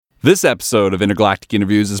This episode of Intergalactic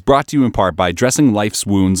Interviews is brought to you in part by Dressing Life's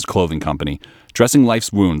Wounds Clothing Company.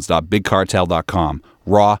 DressingLife'sWounds.BigCartel.com.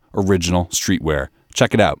 Raw, original streetwear.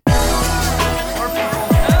 Check it out.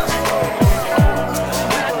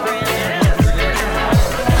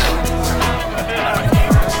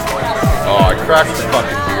 Oh, I cracked the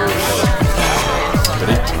fucking beer.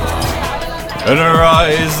 Ready? In her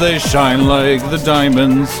eyes they shine like the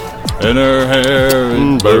diamonds. In her hair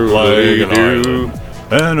it's blue like dew.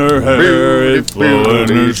 And her hair is flowing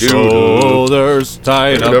her shoulders,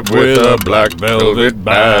 tied up with a black velvet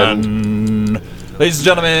band. Ladies and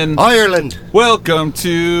gentlemen, Ireland. welcome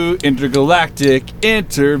to Intergalactic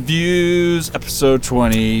Interviews, episode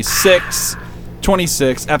 26.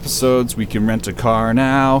 26 episodes, we can rent a car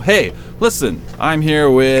now. Hey, listen, I'm here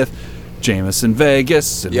with Jameson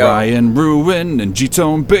Vegas and Ryan Ruin and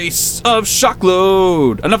G-Tone Bass of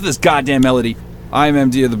Shockload. Enough of this goddamn melody. I'm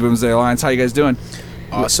MD of the Boomsday Alliance. How you guys doing?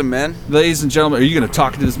 Awesome, man. Ladies and gentlemen, are you going to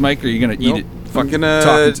talk to this mic or are you going to eat it? I'm going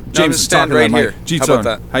to stand right here. G-Tone, How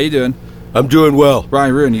about that? how you doing? I'm doing well.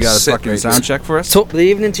 Ryan Ruin, you got a Sit fucking right sound check for us? Top of the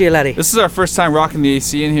evening to you, laddie. This is our first time rocking the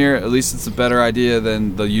AC in here. At least it's a better idea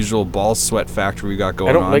than the usual ball sweat factory we got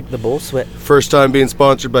going I on. don't like the bull sweat. First time being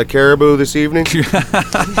sponsored by Caribou this evening.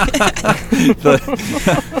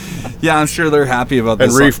 Yeah, I'm sure they're happy about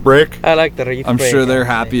this. And Reef Brick. I like the reef. I'm break, sure they're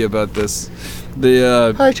actually. happy about this.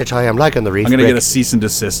 Hi, Chachai, I'm liking the Reef I'm going to Brick. get a cease and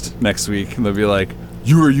desist next week. And they'll be like,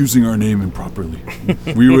 you are using our name improperly.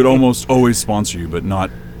 We would almost always sponsor you, but not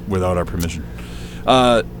without our permission.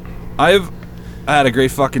 I've had a great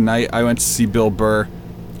fucking night. I went to see Bill Burr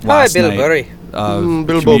last Bill night. Burry.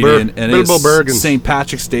 Bilbo Burr. And Bilbo it's Bergen. St.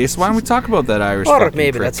 Patrick's Day. So why don't we talk about that Irish Or fucking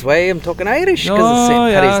maybe prick? that's why I'm talking Irish, because Oh, it's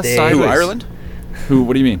St. yeah, Paddy's Day. sideways. Who, Ireland? Who?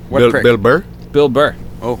 What do you mean? What prick? Bill Burr, Bill Burr.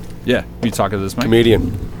 Oh, Yeah. You talking to this mic?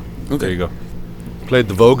 comedian. There you go. Played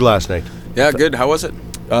the Vogue last night. yeah, good. How was it?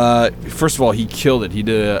 First of all, he killed it. He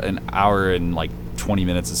did an hour and like 20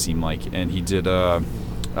 minutes, it seemed like. And he did,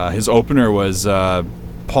 his opener was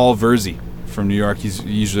Paul Verzi from New York. He's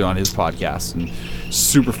usually on his podcast. And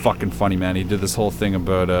super fucking funny, man. He did this whole thing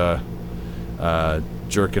about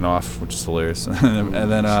jerking off, which is hilarious. And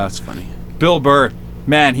then That's funny. Bill Burr,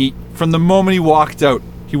 man, from the moment he walked out,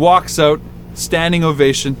 he walks out, standing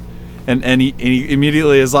ovation, and he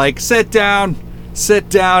immediately is like, sit down,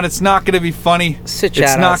 it's not going to be funny. Sit It's your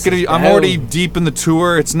not ass going to be, I'm down. already deep in the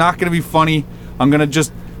tour, it's not going to be funny. I'm going to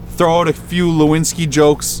just throw out a few Lewinsky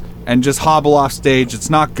jokes and just hobble off stage. It's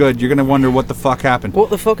not good. You're going to wonder what the fuck happened. What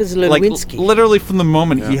the fuck is Like, Lewinsky? literally from the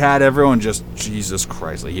moment he had everyone just, Jesus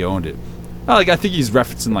Christ, like he owned it. I think he's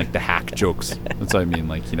referencing like the hack jokes. That's what I mean.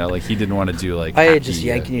 Like, like he didn't want to do like. I hacky, just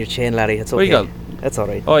yanking your chain, laddie. It's What okay. you got? That's all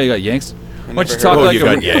right. Oh, you got Yanks? Why don't you never talk heard like you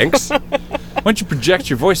got Yanks? Why don't you project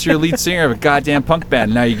your voice? You're a lead singer of a goddamn punk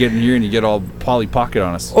band. Now you get in here and you get all Polly Pocket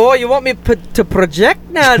on us. Oh, you want me to project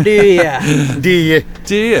now, do ya? I Dear.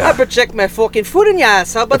 project my fucking foot in your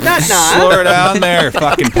ass. How about that now? Slow her down there,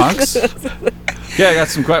 fucking punks. Okay, I got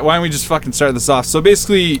some why don't we just fucking start this off? So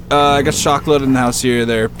basically, I got Shockload in the house here.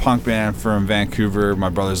 They're a punk band from Vancouver. My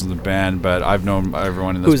brother's in the band, but I've known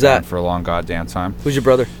everyone in this Who's band that? for a long goddamn time. Who's your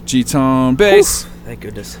brother? G-Tone Bass. Thank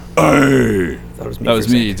goodness. Hey. That was me. That for was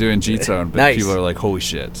a me second. doing G-Tone, but Nice. people are like, holy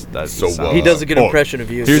shit. That's So, He does a good Oh. impression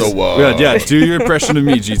of you. Here's, yeah, do your impression of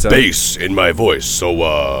me, G-Tone. Bass in my voice. So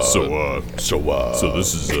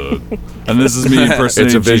this is and this is me impersonating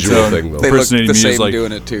It's a visual G-Tone. thing, though. They look Impersonating the me same is like,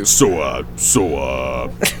 doing it too.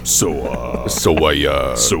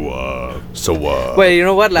 Well, you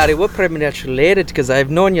know what, laddie? We're pretty much related because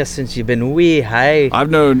I've known you since you've been wee high.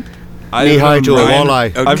 I've known Knee-high to a Ryan-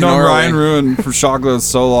 walleye. Out I've known Kenora Ryan way. Ruin for Shockload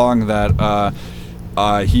so long that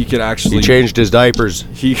he could actually He changed his diapers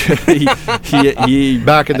he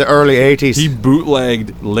back in the early 80s. he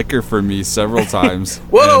bootlegged liquor for me several times.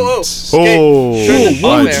 Whoa! And-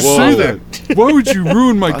 Why would you say that? Why would you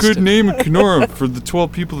ruin my good name in Kenora for the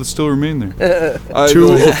 12 people that still remain there?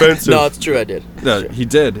 Too offensive. No, it's true. I did. No, he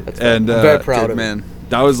did, and I'm very proud Good of man.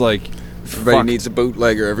 that was like, Everybody fuck. needs a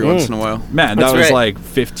bootlegger every once in a while. Man, That's that was right. like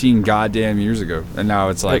 15 goddamn years ago, and now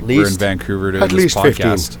it's like At we're in least. Vancouver doing At this least 15.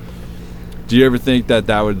 podcast. Do you ever think that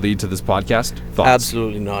would lead to this podcast? Thoughts?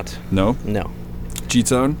 Absolutely not. No? No.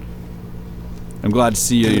 G-Tone? I'm glad to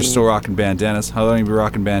see you. You're still rocking bandanas. How long have you been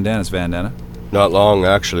rocking bandanas, Bandana? Not long,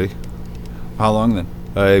 actually. How long then?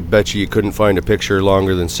 I bet you couldn't find a picture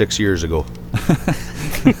longer than 6 years ago.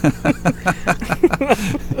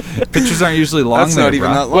 Pictures aren't usually long. That's not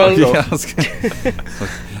even that long. Well,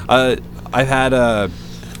 Yeah, I had a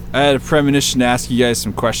premonition to ask you guys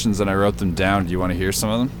some questions, and I wrote them down. Do you want to hear some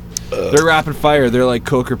of them? They're rapid fire. They're like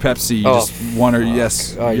Coke or Pepsi. You just one or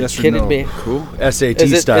yes, Are you yes or kidding no. me? Cool. SAT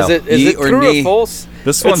Is style. it Ye or true or nay? false?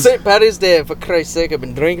 This It's one's. St. Patty's Day. For Christ's sake, I've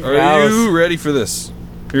been drinking for Are hours. you ready for this?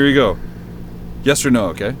 Here we go. Yes or no?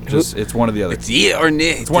 Okay. Just it's one or the other. It's yeah or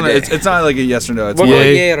nay. It's one. It's not like a yes or no. It's We're one, going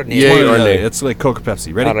Yay. yay or nay. Yay. one or or the other. nay. It's like Coke or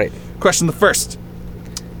Pepsi. Ready? All right. Question the first.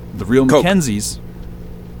 The real Coke. Mackenzies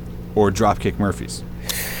or Dropkick Murphys?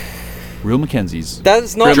 Real Mackenzies. That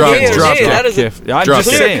is not Drop- yay or drop- nay. That is a Dropkick. Yeah, I'm Drop just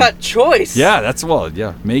kick. saying. clear-cut choice. Yeah, that's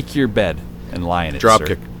yeah. Make your bed and lie in it. Drop sir.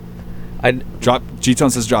 kick. I,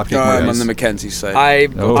 G-Tone says Dropkick I'm on Murphys. the Mackenzie side.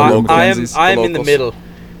 Oh, I local am Mackenzies. I'm The in the locals. middle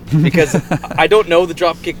because I don't know the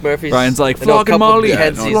Dropkick Murphys. Brian's like I know a flogging couple of Molly.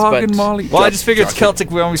 Mackenzies, Flogging but- Molly. Well, I just figured it's Dropkick.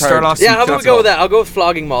 Celtic when we start Tired. off. Yeah, some how about we Celtic. go with that? I'll go with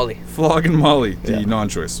flogging Molly. Flogging Molly. The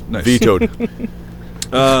non-choice. Nice. Vetoed.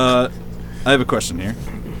 I have a question here.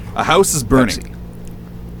 A house is burning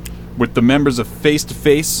Pepsi. with the members of Face to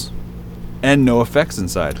Face and No Effects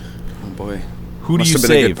inside. Oh boy. Who do Must you have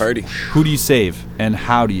been a save? good party. Who do you save, and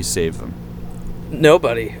how do you save them?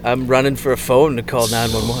 Nobody. I'm running for a phone to call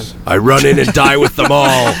 911. I run in and die with them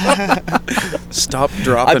all. Stop,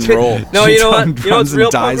 drop, and roll. No, you know what? John You know runs what's and real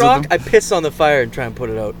dies punk with rock? I piss on the fire and try and put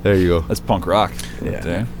it out. There you go. That's punk rock. Yeah.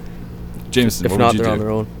 Okay. Jameson, If what not, would you they're do? on their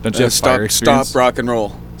own. Don't you have fire Stop, experience? rock and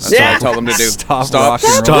roll. That's Yeah. all I tell them to do. Stop rock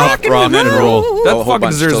and roll. Stop, rock, and roll. That Oh, a whole fucking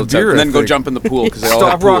bunch deserves till a it's out. beer. And I then go think. jump in the pool because they all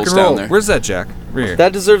Stop have rock pools and down roll. there. Where's that, Jack? Right here.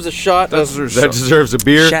 That deserves a shot. That of, deserves That deserves a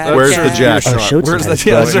beer. Shot Where's the Jack. Jack? Where's that?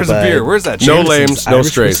 Yeah, that deserves a beer. Where's that? No Jameson's lames, no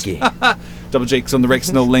strays. Double Jakes on the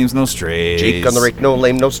rakes, no lames, no strays. Jake on the rake, no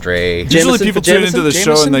lame, no stray. Usually Jameson people for tune into the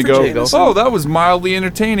Jameson? show and they go, Jameson for "Oh, that was mildly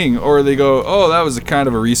entertaining," or they go, "Oh, that was a kind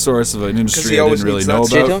of a resource of an industry he I always didn't really needs know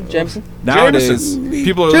that about." Jameson? Jameson? Nowadays, Jameson.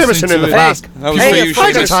 people are Jameson listening in the to it. flask. That was Hey, for you,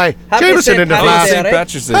 Jameson. Seamus. Tie. Happy Jameson St. in the Patty's Ah, flask. Day, St. right?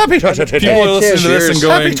 Patrick's Day. Happy Patrick's Day. People are listening to this and Cheers.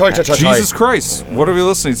 going, Happy Toy-Toy-Toy. "Jesus Christ, what are we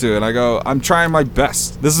listening to?" And I go, "I'm trying my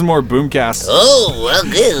best. This is more Boomcast." Oh, well,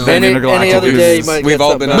 good. than Any Intergalactic other News. day you might We've get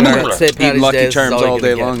all been something on like our that. St. eating Patty's Lucky Day is Charms all you're all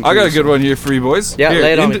gonna day get. long. I got a good one here for you boys. Yeah, Here,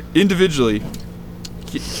 lay it on me. individually.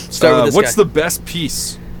 Start with this What's guy. the best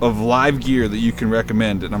piece of live gear that you can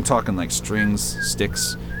recommend? And I'm talking like strings,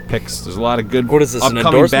 sticks, picks. There's a lot of good What is this, an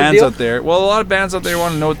upcoming endorsement bands deal? out there. Well, a lot of bands out there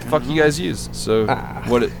want to know what the fuck you guys use. So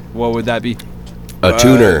what would that be? A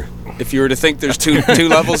tuner. If you were to think there's two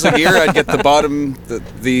levels of gear, I'd get the bottom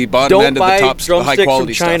bottom Don't end of buy the top high drumsticks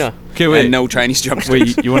quality from China. stuff. Okay, wait. And no Chinese drumsticks.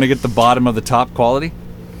 Wait, you want to get the bottom of the top quality?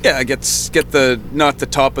 Yeah, I get the not the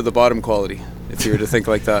top of the bottom quality. If you were to think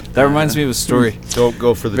like that. That reminds me of a story. Don't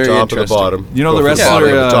go for the Very top or the interesting. bottom. You know Go the for wrestler. bottom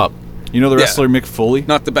or the top. You know the Yeah. wrestler Mick Foley.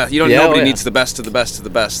 Not the best. You don't. Yeah, Nobody oh, yeah. needs the best of the best of the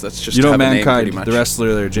best. That's just You know have a name, Mankind, pretty much. the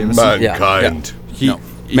wrestler there, Jameson. Mankind. He, No.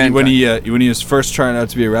 he Mankind. when he was first trying out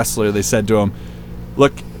to be a wrestler, they said to him,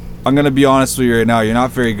 "Look, I'm gonna be honest with you right now. You're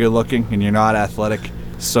not very good looking, and you're not athletic.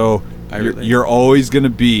 So you're always gonna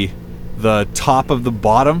be the top of the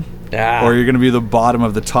bottom, Ah. or you're gonna be the bottom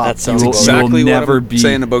of the top. That sounds you will, exactly you will what never I'm be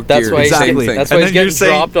saying about That's gear. why he's exactly. Same thing. That's why And he's then you're getting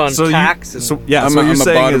saying- dropped on so you- tax. And So yeah, I'm so a- you're I'm a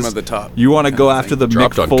saying bottom is of the top you want to kind go of after thing. the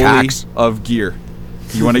Dropped Mick on Foley tax. of gear.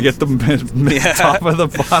 You want to get the Yeah. top of the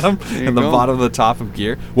bottom you and the go. bottom of the top of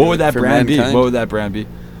gear. What would that For brand Mankind. be? What would that brand be?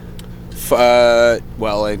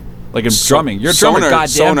 Well, Like in drumming. You're a drummer,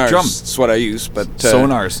 goddamn sonars drum. is what I use, but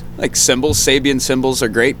Sonars. like cymbals, Sabian cymbals are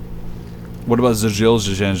great. What about Zajil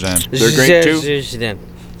Zajanjan? They're great too.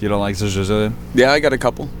 You don't like Zajil? Yeah, I got a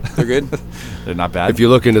couple. They're good. They're not bad. If you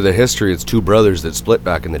look into the history, it's two brothers that split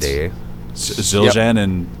back in the day. Eh? Zildjian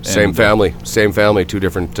and Same family, two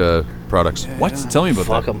different products. What? Tell me about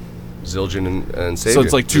Fuck that. him. Zildjian and Savior.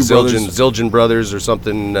 it's like two Zildjian, brothers. Zildjian brothers or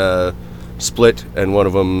something split, and one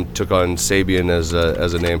of them took on Sabian as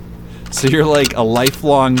a name. So you're like a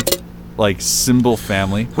lifelong, like cymbal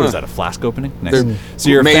family. What is that? A flask opening? Nice. They're So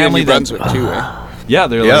you're a made family in New that. Brunswick too. Eh? Yeah,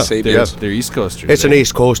 they're Yeah, like Sabians. they're East Coasters. It's an eh?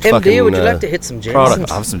 East Coast MD, fucking would you like to hit some product.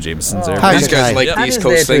 Jamesons? I'll have some Jamesons there. Hi, These guys like Yep. the East Patty's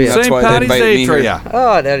Coast Day thing. for That's St. why they Patty's invited Day me for here. ya.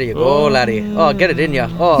 Oh, there you go, laddie. Oh, get it in ya.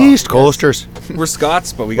 Oh. East Coasters. We're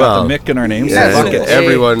Scots, but we got Well, the Mick in our names. Yeah, so fuck fuck it.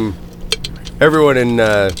 it. Everyone in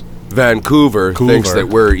Vancouver thinks Vancouver. that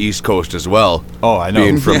we're East Coast as well. Oh, I know.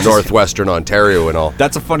 Being from northwestern Ontario and all.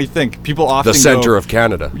 That's a funny thing. People often The center go, of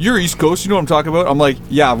Canada. You're East Coast. You know what I'm talking about? I'm like,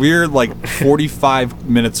 yeah, we're like 45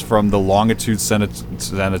 minutes from the longitude,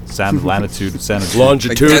 latitude,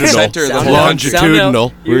 Longitudinal. center of the Sound Longitudinal.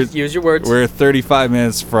 out. Use your words. We're 35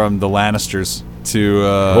 minutes from the Lannisters to.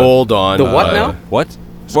 Hold on. The what now? What?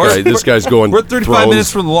 This guy's going. We're 35 Thrones. minutes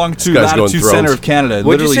from the longitude, This guy's going latitude Thrones. center of Canada. It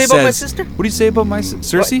What'd you literally say about my says- sister? What do you say about my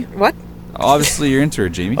Cersei? What? Obviously, you're into her,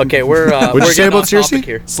 Jamie. Okay, we're What'd you we're say getting about off topic Cersei?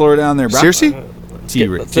 here. Slow her down there, bro. Seriously? Let's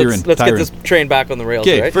Tyrion. get Tyrion. this train back on the rails,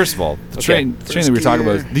 Okay, right? first of all, the Okay. train that we were talking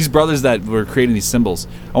about, these brothers that were creating these symbols,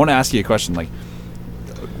 I want to ask you a question. Like,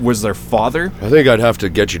 was their father. I think I'd have to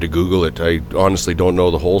get you to Google it. I honestly don't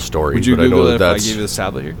know the whole story. Would you but I know Google that it if I that's gave you this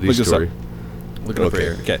tablet here? the Look this up. story. Look it up right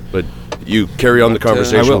here. Okay. But you carry on the I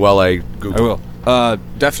conversation will. while I Google. I will.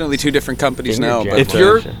 Definitely two different companies Finger now. jam.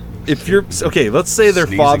 But If you're okay, let's say their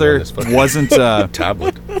Sneezing father on this fucking wasn't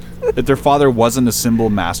tablet. that their father wasn't a cymbal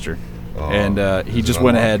master, and he just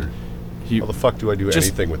went ahead. He, How the fuck do I do Just-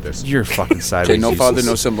 anything with this? you're fucking sideways. okay, no father, Jesus.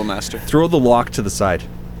 no cymbal master. Throw the lock to the side.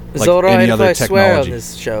 Is like it alright any if other I swear on technology.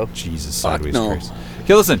 this show? Jesus, Fuck sideways no. Christ.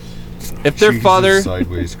 Okay, listen. If their Jesus, father,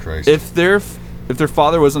 sideways Christ. if their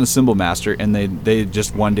father wasn't a cymbal master, and they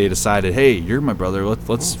just one day decided, hey, you're my brother.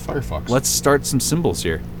 Let's Firefox. let's start some cymbals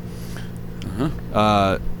here.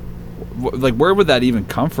 Like where would that even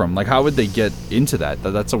come from? Like how would they get into that?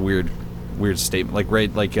 That's a weird statement. Like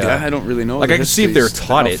right, like Yeah, I don't really know. like, the I can see if they were histories,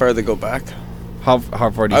 taught how it. far they go back. how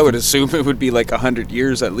far do you? I would think- assume it would be like 100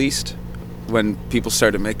 years at least when people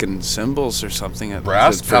started making cymbals or something.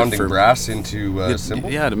 brass, for- pounding for- brass into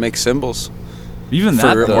cymbals? Yeah, to make cymbals. even for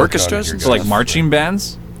that though. orchestras and So like stuff. marching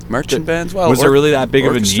bands. Marching bands? Well, Was there really that big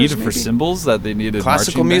of a need orchestras, for maybe? cymbals that they needed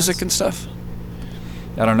Classical marching music bands? and stuff?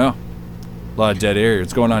 I don't know. A lot of dead air.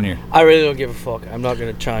 What's going on here? I really don't give a fuck. I'm not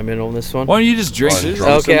gonna chime in on this one. Why don't you just drink? Fine, Ryan,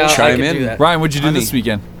 drunk. Okay, I Chime can in. do that. what'd you do Honey. this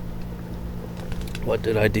weekend? What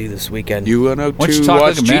did I do this weekend? You went out Why don't you to talk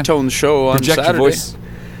watch like a man? G-Tone's show on Project Saturday. your voice.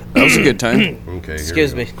 That was a good time. Okay.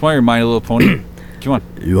 Excuse me. Come on, your My Little Pony. Come on.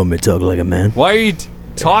 You want me to talk like a man? Why are you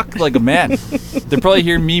talk like a man? They probably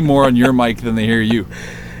hear me more on your mic than they hear you.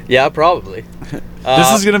 Yeah, probably.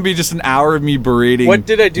 This is gonna be just an hour of me berating What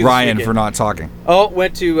did I do this Ryan weekend? for not talking. Oh,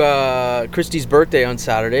 went to Christy's birthday on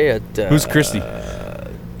Saturday at Who's Christy?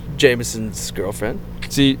 Jameson's girlfriend.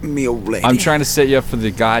 See, Me old lady. I'm trying to set you up for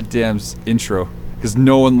the goddamn intro because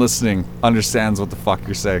no one listening understands what the fuck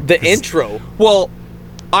you're saying. The 'Cause- intro. Well,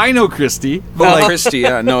 I know Christy, but Well, like Christy,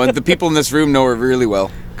 yeah. No, and the people in this room know her really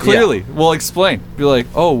well. clearly, well, explain. Be like,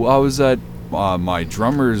 oh, I was at my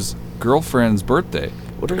drummer's girlfriend's birthday.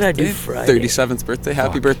 What did I do Friday? 37th birthday.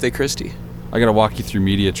 Happy Fuck. birthday, Christy. I gotta walk you through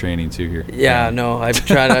media training too here. Yeah, no, I'm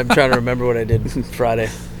trying to remember what I did Friday.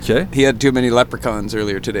 Okay. He had too many leprechauns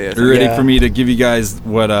earlier today, I Are you think. ready Yeah. for me to give you guys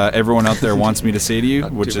what everyone out there wants me to say to you,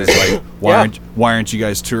 which too is many. like, Yeah. why aren't you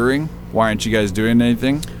guys touring? Why aren't you guys doing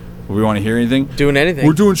anything? We want to hear anything? Doing anything.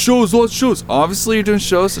 We're doing shows, lots of shows. Obviously, you're doing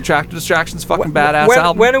shows. Attractive Distractions, fucking badass when,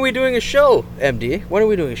 album. When are we doing a show, MD? When are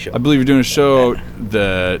we doing a show? I believe you're doing a show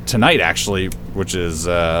tonight, actually, which is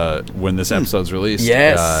when this episode's released.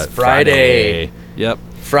 Yes, Friday. Yep.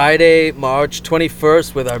 Friday, March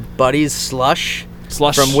 21st with our buddies Slush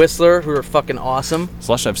Slush from Whistler, who are fucking awesome.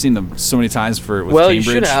 Slush. I've seen them so many times with Well, Cambridge.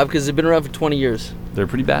 you should have, because they've been around for 20 years. They're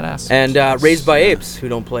pretty badass. And Raised by Apes, who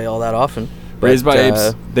don't play all that often. Raised But, by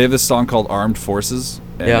Apes. They have this song called "Armed Forces,"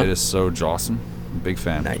 and Yeah. it is so awesome. Big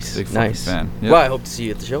fan. Nice, Big fucking nice. fan. Yep. Well, I hope to see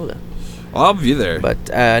you at the show then. I'll be there. But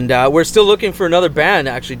we're still looking for another band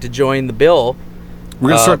actually to join the bill. We're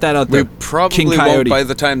gonna sort that out We there. probably King won't Coyote. by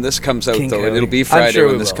the time this comes out, King though. Coyote. It'll be I'm Friday sure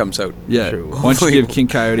we when this will. comes out. Yeah. Sure. Why don't you give King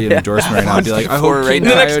Coyote an endorsement right now? I'd be like, I hope Before right King In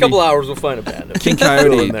the next Coyote. couple hours, we'll find a band. King Throw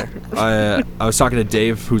Coyote. in there. I was talking to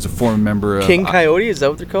Dave, who's a former member of King Coyote, is that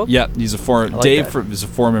what they're called? Yeah, he's a former. like Dave that. is a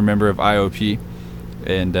former member of IOP,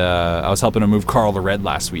 and I was helping him move Carl the Red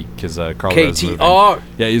last week because Carl the Red's moving. KTR.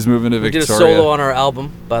 Yeah, he's moving to We did a Victoria. solo on our album,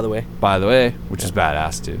 by the way. by the way, which is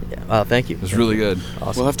badass too. Yeah. Thank you. It was really good.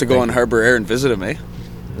 Awesome. We'll have to go on Harbor Air and visit him, eh?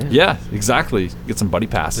 Yeah, exactly. Get some buddy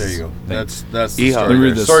passes. There you go. Thanks. That's the Yeehaw. story Let me read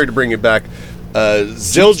there. this. Sorry to bring it back.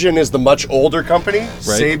 Zildjian is the much older company. Right.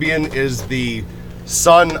 Sabian is the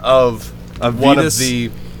son of one of Avitus-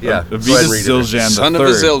 the yeah. Avitus go ahead and read it. Zildjian the Son of a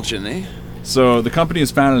third. Zildjian, eh? So the company was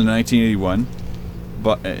founded in 1981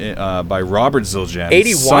 by Robert Zildjian,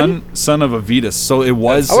 81? son of Avitus. So it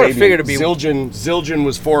was. I would've figured it'd be- Zildjian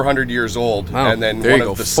was 400 years old, Wow. and then There one you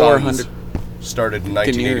of go, the 400 sons started in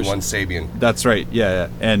 1981. Sabian. That's right. Yeah, yeah.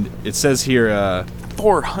 And it says here.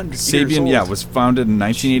 400 years Sabian, old. yeah, was founded in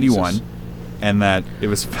 1981, Jesus. and that it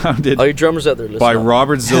was founded All you drummers out there, listen by up.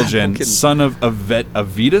 Robert No Zildjian, kidding. son of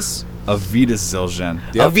Avitus Zildjian.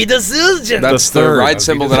 Yep. Avida Zildjian. That's The the third. ride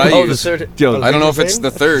symbol that I Oh, the use. third. Yo, I don't know if it's the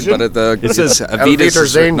third, but It says it's Avitus Elevator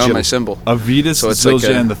is not Zildjian. my symbol. Avitus So it's like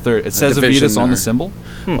Zildjian a- the third. It a says division Avitus on or- the symbol.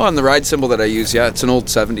 Oh, and the ride symbol that I use, yeah, it's an old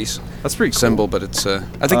 70s That's pretty cool. symbol, but it's I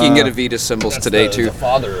think you can get Avitus symbols today too.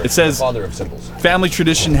 Father. It says- the father of symbols. Family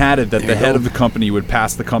tradition had it that There the you head go. of the company would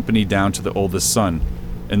pass the company down to the oldest son.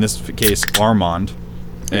 In this case, Armand.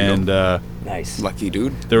 There you And Nice. Lucky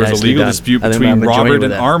dude. there was Nicely a legal done. dispute I think between I'm gonna join you Robert with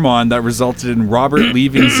and that. Armand that resulted in Robert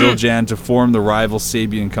leaving Zildjian to form the rival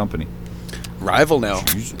Sabian company. Rival now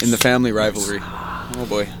in the family rivalry. Oh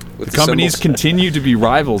boy. With The companies symbols. continue to be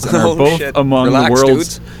rivals and are Oh, both shit. among Relax, the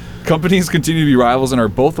world's dudes. Companies continue to be rivals and are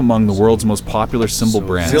both among the world's most popular cymbal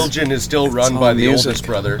brands. Zildjian is still run all by the music. oldest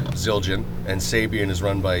brother, Zildjian, and Sabian is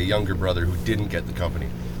run by a younger brother who didn't get the company.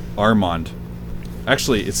 Armand.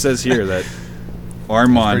 Actually, it says here that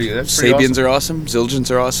Armand. That's pretty Sabians awesome. are awesome.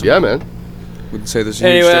 Zildjians are awesome. Yeah, man. Wouldn't say there's a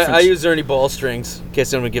huge Anyway, difference. I use Ernie Ball strings in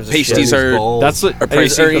case anyone gives a Pasties shit. are That's what. I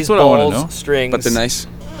use pricey. Ernie's That's what I want to Balls know. strings. but they're nice.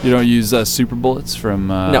 You don't use super bullets from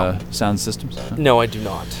No. Sound Systems? No, I do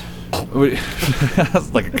not.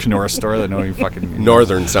 That's like a Kenora store that nobody fucking.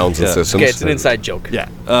 Northern Sounds and Yeah. Systems. Okay, it's an inside joke. Yeah.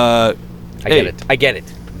 I hey. get it. I get it.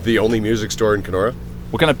 The only music store in Kenora.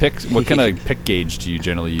 What kind of pick gauge do you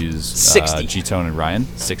generally use? 60. G-Tone and Ryan?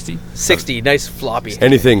 60? 60, nice floppy.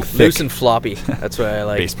 Anything thick. Loose and floppy. That's what I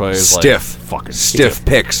like. Bass players Stiff. like fucking Stiff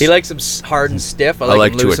picks. He likes them hard and stiff. I like,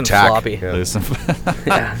 like them loose to and attack. floppy. Yeah. Listen,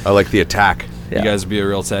 Yeah. I like the attack. you guys would be a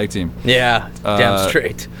real tag team. Yeah, damn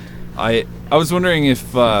straight. I was wondering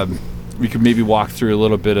if we could maybe walk through a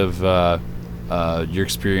little bit of your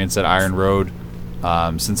experience at Iron Road,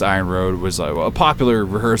 since Iron Road was a popular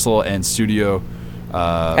rehearsal and studio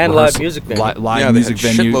And live music venue. live Yeah, they music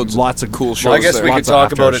had venue, shitloads of lots of cool I shows guess there. we could Lots of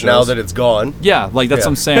talk about after it now shows. that it's gone. Yeah, like that's Yeah. what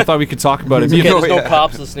I'm saying. I thought we could talk about it. Okay, You know, there's no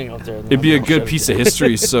cops listening out there. it'd be a good piece of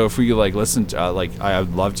history. So if we could like listen to, I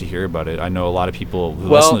would love to hear about it. I know a lot of people who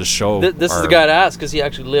listen to the show. This is the guy to ask because he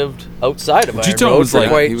actually lived outside of Iron G-Tone Road was for like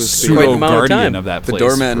quite, he was quite pseudo an amount of guardian time. of that The place.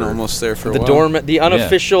 doorman for- almost there for a The while. doorman, the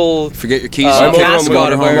unofficial. Forget your keys. My in the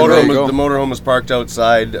mascot of Iron Road. There you go. The motorhome was parked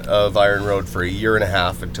outside of Iron Road for a year and a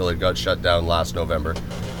half until it got shut down last November.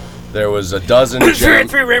 There was a dozen jam-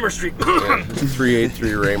 383 Raymer Street.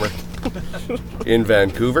 383 Raymer in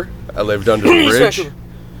Vancouver. I lived under the East bridge. Vancouver.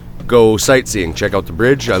 Go sightseeing. Check out the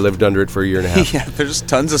bridge. I lived under it for a year and a half. Yeah, there's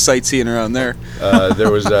tons of sightseeing around there.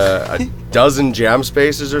 There was a dozen jam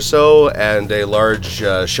spaces or so, and a large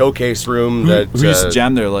showcase room that Who used to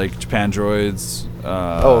jam there? Like Japan Droids.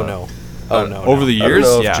 Oh no. Oh no. Over the I don't years,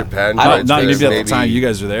 know if yeah. Japan Not Droids maybe was at the time you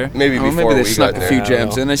guys were there. Maybe Oh, before maybe they we snuck got a few there.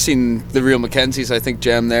 jams in. I seen the Real Mackenzies, I think,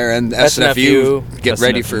 jam there, and SNFU. SNFU get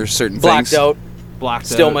ready for certain Blacked things. Out. Blacked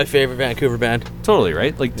Still out. my favorite Vancouver band. Totally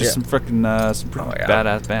right. Like just Yeah. some freaking some pretty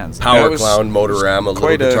badass bands. Power was Clown, Motorama, Little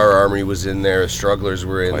quite a- Guitar Army was in there. Strugglers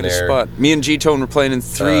were in Quite a there. spot. Me and G-Tone were playing in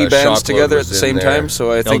three Shockload bands together at was the in same there. time,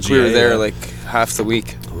 so I think we LGA, were there yeah. like half the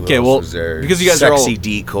week. Who Okay, else well, was there? because you guys are all- Sexy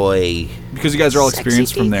Decoy. Because you guys are all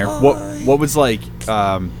experienced from there. What was like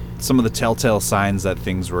some of the telltale signs that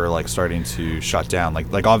things were like starting to shut down?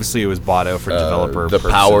 Like obviously it was bought out for developer The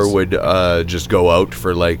purposes. power would just go out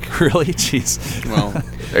for like really jeez. Well,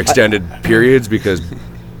 extended periods because,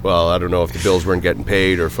 well, I don't know if the bills weren't getting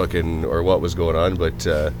paid or what was going on, but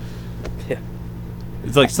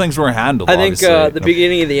It's like things weren't handled. I think obviously. the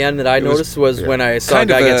beginning of the end that I noticed was yeah. when I saw a kind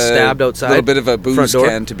guy of get stabbed outside. A little bit of a booze front door.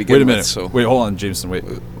 can to begin Wait a minute. with. So Wait, hold on, Jameson.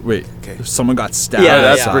 Wait. Okay. Someone got stabbed. Yeah,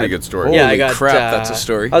 that's yeah. a pretty good story. Yeah, I Holy got. crap, that's a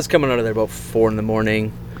story. I was coming out of there about 4 in the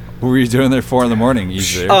morning. What were you doing there 4 in the morning?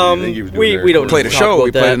 Usually. think he was doing We very don't cool. played a talk show. about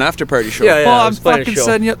We played that. an after party show. Yeah, yeah. well, I I'm was playing a fucking show.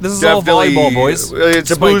 saying you. This is all Definitely- volleyball, boys.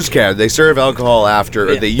 It's a booze can. They serve alcohol after.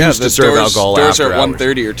 Or they Yeah, used the to serve doors, alcohol doors after are at hours.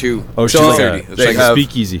 1:30 or 2. Oh, So- shit. They It's like a have-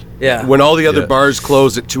 speakeasy. Yeah. When all the other Yeah. bars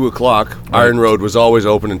closed at 2:00, Iron Road was always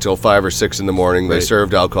open until 5 or 6 in the morning. They Right.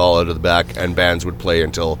 served alcohol out of the back, and bands would play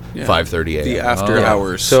until 5:30 a.m. The after Oh.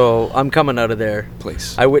 hours So I'm coming out of there.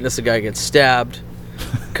 place. I witnessed a guy get stabbed.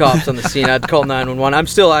 Cops on the scene. I'd call 911. I'm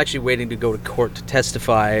still actually waiting to go to court to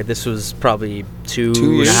testify. This was probably 2 2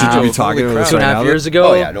 and a years half, Should you be talking Holy about this crap. 2.5 right now? years ago.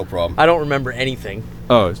 Oh yeah, no problem. I don't remember anything,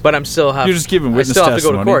 Oh, but I'm still have. You're just giving witness I still have to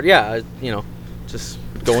go to testimony. court. Yeah, just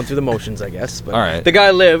going through the motions, I guess. But All right. the guy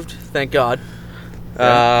lived, thank God.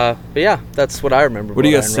 But yeah, that's what I remember. what do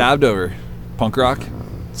you about get Iron Road. stabbed over? Punk rock?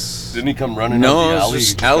 Didn't he come running No, out the it was alley? just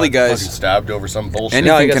He got alley guys. fucking stabbed over some bullshit.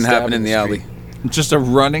 No, he Anything got can stabbed happen in the alley. street. Just a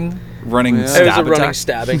running Yeah. stab It was a running attack?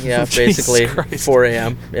 stabbing. Yeah, Jesus basically Christ. 4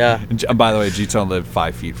 a.m. Yeah, And by the way, G-Tone lived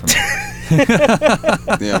 5 feet from me.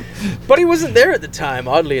 Yeah. but he wasn't there at the time.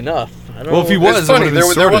 Oddly enough. I don't Well, if he know. was, It's it funny. would've been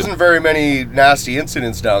There sorted. wasn't very many nasty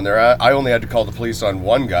incidents down there. I only had to call the police on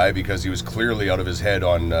one guy because he was clearly out of his head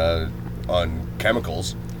on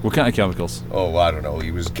chemicals. What kind of chemicals? Oh, I don't know. He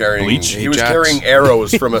was carrying Bleach? He was Ajax. carrying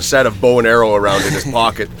arrows from a set of bow and arrow around in his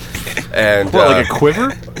pocket, and What, like a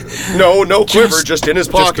quiver? no quiver, just in his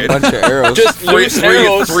Just a pocket. bunch of arrows. Just loose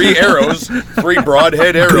arrows. three arrows, 3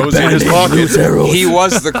 broadhead arrows in his pocket. He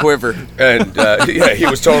was the quiver. And yeah, he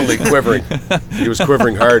was totally quivering. He was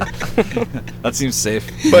quivering hard. That seems safe.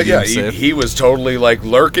 But yeah, Seems safe. he was totally like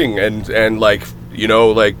lurking and like, you know,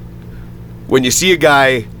 like when you see a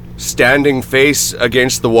guy standing face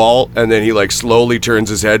against the wall and then he like slowly turns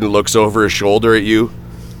his head and looks over his shoulder at you,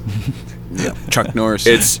 Chuck Norris.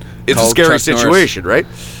 it's a Called scary Chuck Norris. situation, right?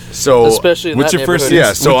 So Especially in what's that your first neighborhood.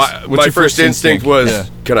 yeah, so What's my your first first instinct instinct? was, Yeah.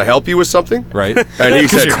 can I help you with something? Right. And he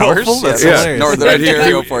said, You're helpful? That's yeah. hilarious. Northern And he-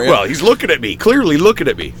 Ontario for you. Well, he's looking at me, clearly looking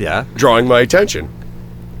at me. Yeah. Drawing my attention.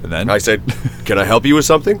 And then I said, can I help you with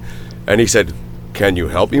something? And he said, can you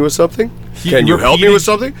help me with something? Can you help me with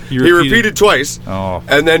something? He He repeated- repeated twice. Oh.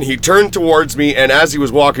 And then he turned towards me, and as he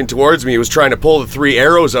was walking towards me, he was trying to pull the 3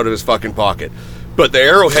 arrows out of his fucking pocket. But the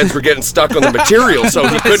arrowheads were getting stuck on the material, so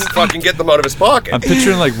he couldn't fucking get them out of his pocket. I'm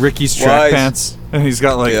picturing like Ricky's track Wise. pants, and he's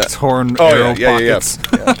got like Yeah. torn Oh, arrow yeah, yeah, pockets.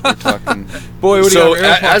 We're talking. Boy, what do you So got? Arrow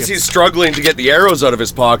as pockets? he's struggling to get the arrows out of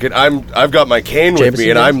his pocket, I've got my cane with Jameson me,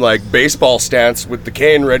 and guys? I'm like baseball stance with the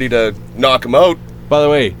cane ready to knock him out. By the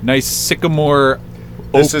way, nice sycamore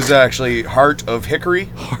This is actually heart of hickory.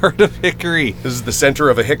 heart of hickory. This is the center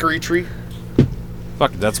of a hickory tree.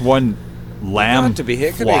 Fuck, that's one lamb Got to be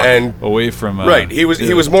hickory. flock And- away from. Right. He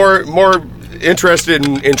was more interested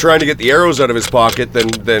in trying to get the arrows out of his pocket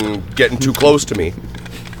than getting too close to me.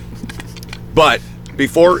 But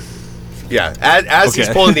before, yeah, as he's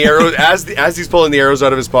Okay. pulling the arrows, as he's pulling the arrows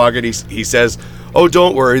out of his pocket, he says, "Oh,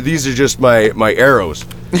 don't worry, these are just my arrows."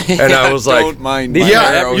 And I was like, Don't mind my "Yeah,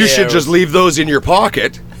 arrows. you should just leave those in your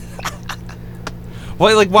pocket."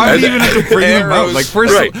 Why? Like, why would And- he even have to bring them out? Arrows. Like,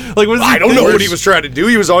 first, Right. like, what is I he don't know thinking? what he was trying to do.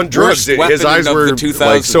 He was on drugs. Worst His eyes weapon of were the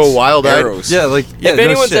like 2000s, so wild-eyed. arrows. Yeah, like, yeah, If no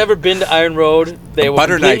anyone's shit. ever been to Iron Road, they will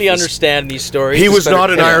butter completely knife is- understand these stories. He was better not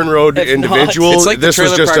an kill. Iron Road It's not. individual. It's like the this was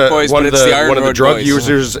Trailer just Park Boys, one but of it's the the Iron one of the Road drug Boys.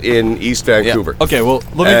 users in East Vancouver. Okay, well,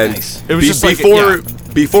 let me. And It was just like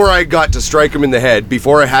before I got to strike him in the head,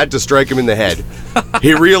 before I had to strike him in the head,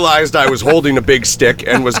 he realized I was holding a big stick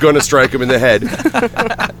and was going to strike him in the head.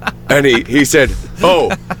 And he said, "Oh,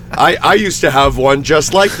 I used to have one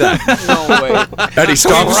just like that." No way. And he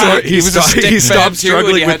stopped. Right. He, He was a stick he fan stopped too, and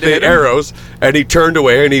struggling you with had to hit the him? arrows, and he turned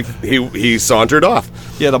away and he sauntered off.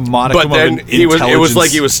 yeah, the modicum But then of he was. It was intelligence. like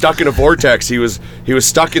he was stuck in a vortex. He was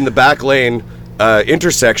stuck in the back lane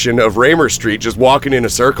intersection of Raymer Street, just walking in a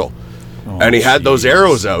circle, and he had those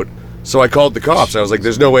arrows out. So I called the cops. I was like,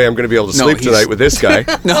 "There's no way I'm going to be able to No, sleep he's- tonight with this guy."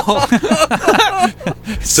 No.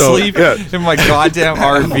 So sleep yeah. in my goddamn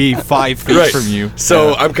RV 5 feet Right. from you.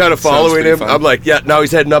 So I'm kind of following pretty him. fun. I'm like, yeah, now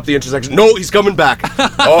he's heading up the intersection. No, he's coming back.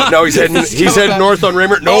 Oh, now he's heading north on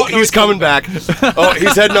Raymer. No, he's coming back. Oh,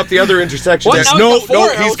 he's heading up the other intersection. What? Now No, he's before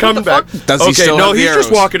he's arrows. coming What back. the Does he Okay, still no, have the he's just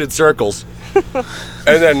arrows? walking in circles.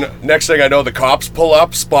 And then next thing I know, the cops pull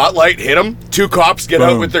up, spotlight, hit him. 2 cops get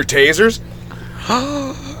out Boom. with their tasers.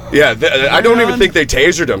 Yeah, I don't even think they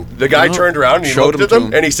tasered him. The guy turned around and he Showed looked him at to them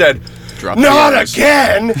him. and he said, Drop the "Not arrows."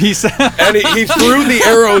 again." He said, And he threw the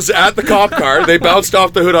arrows at the cop car. They bounced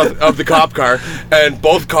off the hood of the cop car, and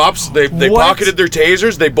both cops they What? pocketed their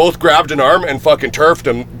tasers. They both grabbed an arm and fucking turfed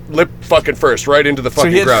him lip fucking first right into the so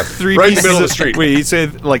fucking he had ground, 3 right in the pieces middle of the street. Wait, he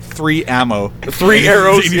said like 3 ammo. 3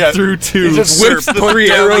 arrows. He Yeah. threw 2. He just whips the 3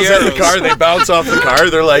 down the arrows at the arrows. car. They bounce off the car.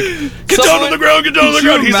 They're like, "Get down Someone- on the ground! Get down on the Could you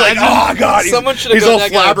ground!" He's like, imagine? "Oh god!" Someone should've He's got all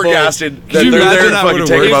that guy a boat. flabbergasted. Could That you they're there imagine to that fucking would've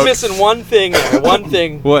take him He's out. missing one thing there. One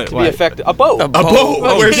thing What? to What? be effective. A bow. A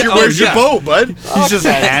bow. Where's your yeah. bow, bud? He's just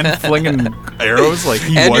hand flinging arrows like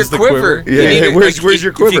he And your was the quiver. quiver. Yeah, You need hey, it, where's your If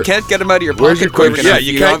you quiver? can't get them out of your pocket Where's your quiver? quick Yeah, enough,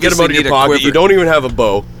 you can't get them out of obviously your need a pocket. You quiver. don't even have a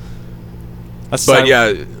bow. That's But side-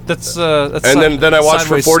 yeah, that's and then I watched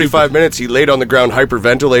for sideways 45 stupid. minutes. He laid on the ground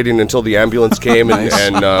hyperventilating until the ambulance came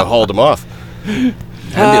and hauled him off.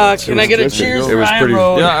 Can I get a It cheers was for Iron pretty-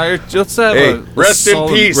 Road? Yeah, let's have Hey, a rest in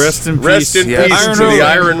solid- peace. Rest in peace. Rest in Yeah. peace Iron to Road. the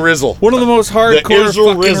Iron Rizzle. One of the most hardcore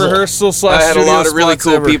Izzle fucking Rizzle. rehearsal / I had a studio lot of really spots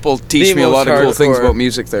cool ever. people teach The me a lot of cool most things hardcore. about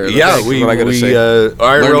music there. Yeah, That's what I gotta say. Iron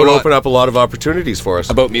Learned Road a lot. opened up a lot of opportunities for us.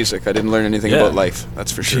 About music. I didn't learn anything Yeah. about life.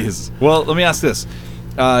 That's for sure. Jeez. Well, let me ask this: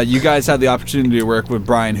 you guys had the opportunity to work with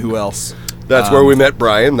Brian. Who else? That's where we met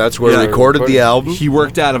Brian. That's where we yeah, recorded the album. He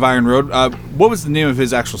worked out of Iron Road. What was the name of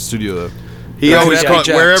his actual studio, though? He always Crappy calls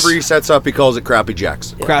Jacks. wherever he sets up, he calls it Crappy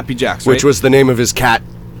Jacks, Crappy Jacks, which right? was the name of his cat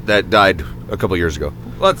that died a couple years ago.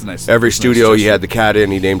 Well, that's nice. Every That's studio nice. he had the cat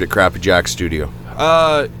in, he named it Crappy Jack Studio.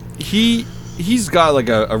 He's got like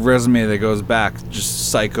a resume that goes back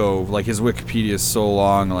just psycho. Like his Wikipedia is so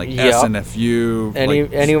long. Like Yep. SNFU.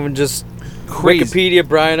 like, Anyone just crazy. Wikipedia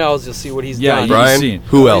Brian Owls, you'll see what he's Yeah, done. you've Brian, seen.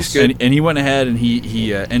 who else? And he went ahead and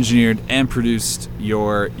he engineered and produced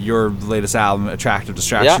your latest album, Attractive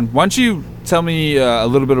Distraction. Yeah. Why don't you tell me a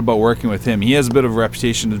little bit about working with him? He has a bit of a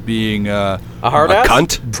reputation as being A hard A ass?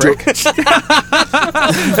 cunt?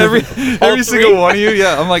 every single one of you.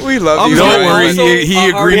 Yeah, I'm like, We love I'm you, not Don't Brian. worry, he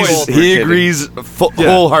Also, agrees. hard-boiled. He We're agrees Yeah.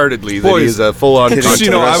 wholeheartedly that Boys, he's a full-on kidding. cunt. you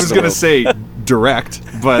know, the I rest was of gonna the say direct,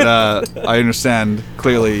 but I understand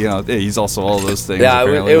clearly. You know, he's also all those things. Yeah,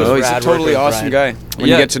 apparently. it was Oh, he's rad a totally working with awesome Brian. guy when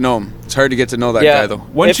Yeah. you get to know him. It's hard to get to know that yeah. guy, though.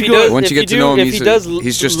 Once you go- once you get to know him, if he does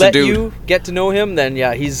he's just a let dude. you get to know him, then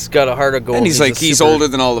yeah, he's got a heart of gold. And he's super- older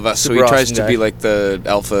than all of us, so he super tries awesome to guy. be like the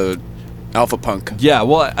alpha punk. Yeah,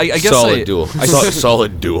 well, I guess solid duel.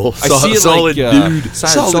 Solid duel. I see it solid like, dude.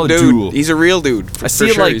 solid dude. He's a real dude. I see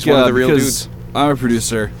for it sure. like He's one of the real because dudes. I'm a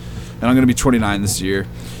producer, and I'm going to be 29 this year,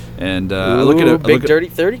 and I look at Ooh, it. big dirty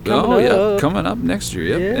 30 coming up. coming up next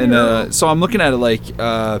year. Yep. Yeah. And so I'm looking at it like,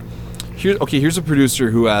 here's a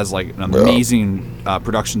producer who has like an amazing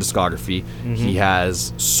production discography. He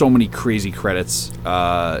has so many crazy credits.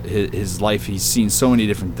 His life, he's seen so many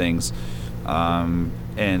different things.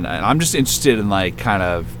 And I'm just interested in like kind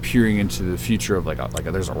of peering into the future of like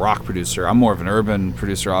there's a rock producer. I'm more of an urban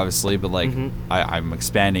producer, obviously, but like I'm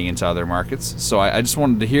expanding into other markets. So I just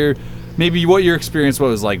wanted to hear maybe what your experience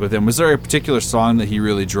was like with him. Was there a particular song that he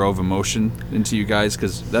really drove emotion into you guys?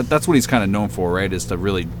 Because that's what he's kind of known for, right? Is to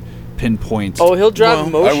really pinpoint. Oh, he'll drive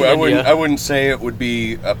emotion. I wouldn't say it would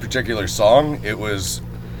be a particular song. It was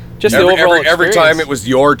just every, the overall every experience. time it was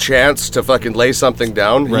your chance to fucking lay something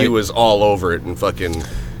down, he Right. was all over it and fucking.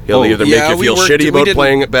 He'll Oh, either yeah, make you we feel worked- shitty we about didn't-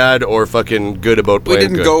 playing it bad or fucking good about We playing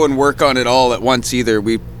didn't good. go and work on it all at once either.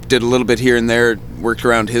 We did a little bit here and there, worked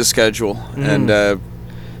around his schedule, and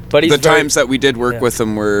But he's the very- times that we did work yeah. with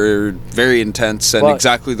him were very intense and Well,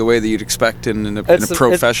 exactly the way that you'd expect in a It's the-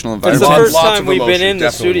 professional It's the environment. first Lots time of we've been emotion, in the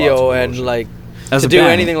definitely lots studio of and emotion. like As to a do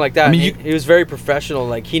band. anything like that. I mean, he was very professional.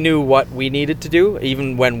 Like he knew what we needed to do,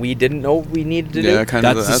 even when we didn't know we needed to do. Yeah, kind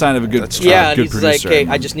of. That's the sign of a good. that's Yeah, and good he's producer. like,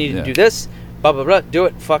 "Okay, I just needed to do this. Blah blah blah. Do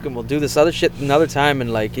it. Fucking, we'll do this other shit another time."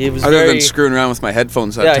 And like, it was Other very. than screwing around with my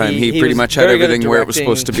headphones that yeah, time, he pretty was much had very good at everything where it was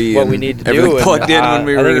directing supposed to be. What and we needed to everything do. plugged in when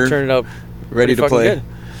we I think were it turned out ready to pretty fucking play. Good.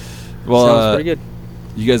 Well, Sounds pretty good.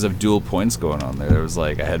 you guys have dual points going on there. There was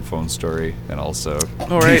like a headphone story and also.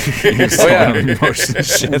 All right. Emotion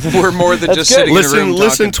shit. We're more than just good. sitting in a room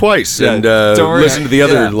Listen talking. twice Yeah, and don't worry. listen to the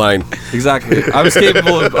other Yeah. line. Exactly. I was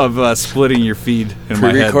capable of splitting your feed in my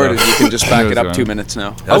head. Pre-recorded, though. you can just I back knew it was up 2 wrong. minutes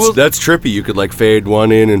now. That's trippy. You could like fade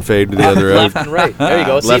one in and fade the other Left out. and right. There you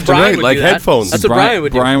go. See, Left and Brian right, would like do that. headphones. That's what Brian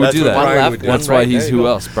would do. Brian would That's do what that. Brian One would left, do. one That's why right. he's There you who go.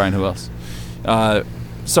 else? Brian who else?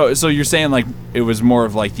 So you're saying like it was more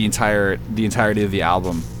of like the entirety of the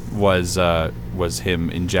album was him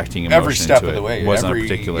injecting emotion Every step into of the it. way. It wasn't Every- a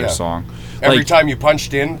particular yeah. song. Every Like, time you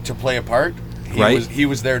punched in to play a part, Right. he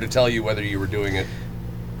was there to tell you whether you were doing it.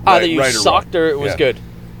 Either you right or sucked wrong. or it was Yeah. good.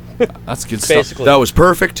 that's good stuff. Basically. That was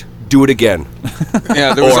perfect. Do it again.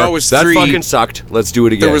 Yeah, there was Or, always that three. fucking sucked. Let's do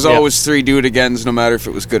it again. There was Yeah. always three do it agains, no matter if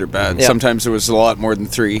it was good or bad. Yeah. Sometimes there was a lot more than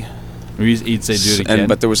three, He'd say do it again.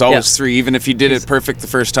 but there was always Yeah. three. Even if you did it perfect the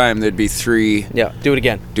first time, there'd be three Yeah. Do it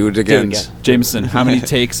again. do it agains. again. Jameson, how many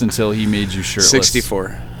takes until he made you shirtless?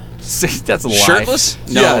 64. That's a lie. Shirtless?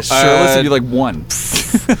 No, Yeah, shirtless. It'd be like one.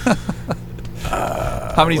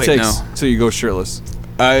 How many wait, takes no. till you go shirtless?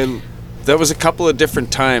 That was a couple of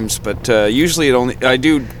different times, but usually it only. I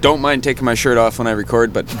don't mind taking my shirt off when I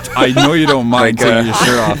record, but I know you don't mind Like, taking your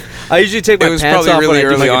shirt off. I usually take my it was pants probably off really when I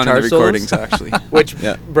do early my on in guitar the solos, recordings, actually. which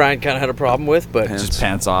Yeah. Brian kind of had a problem with, but Just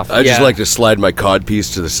pants off. I just Yeah. like to slide my cod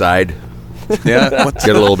piece to the side. Yeah, what's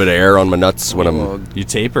Get a little bit of air on my nuts when I'm. You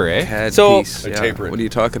taper, eh? head So- piece? I Yeah. taper it. What are you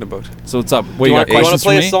talking about? So what's up? do Wait, you you want got to questions for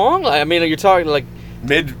play me? a song? I mean, you're talking like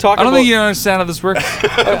Mid. talking I don't about. think you understand how this works.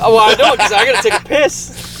 Well, I know because I gotta take a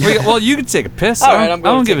piss. Well, you can take a piss. All I right, don't, I'm I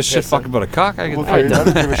gonna don't take give a a shit piss fuck then. about a cock. I can, Okay, I don't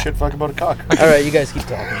give a shit fuck about a cock. All right, you guys keep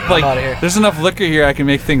talking. like, I'm out of here. there's enough liquor here. I can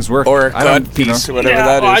make things work. Or a I don't, cod piece, you know. whatever Yeah,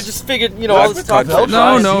 that well, is. I just figured, all this talk cod piece.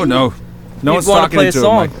 No. No You'd one's wanna talking play a into it,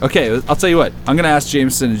 song. Mike. Okay, I'll tell you what. I'm gonna ask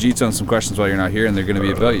Jameson and G-Tone some questions while you're not here, and they're gonna be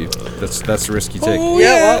about you. That's the risk you take.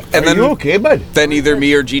 Yeah, well, and then okay, bud? then either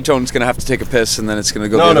me or G-Tone's gonna have to take a piss, and then it's gonna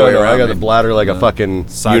go No, the other no, way no. around. I got the bladder like a fucking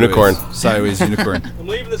Sideways. unicorn. Sideways unicorn. I'm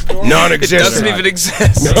leaving this door. It Non-existent. doesn't even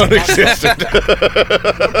exist. Non-existent.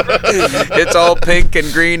 It's all pink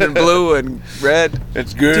and green and blue and red.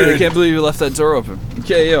 It's good. Dude, I can't believe you left that door open.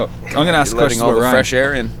 Okay, yo. I'm gonna ask Letting questions all about the Ryan. fresh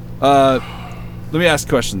air in. Let me ask a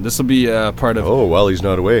question. This will be part of. Oh, while he's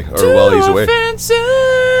not away, or while he's away.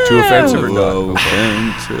 Too offensive or not?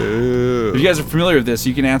 If you guys are familiar with this,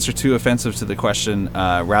 you can answer too offensive to the question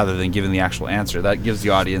rather than giving the actual answer. That gives the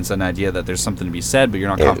audience an idea that there's something to be said, but you're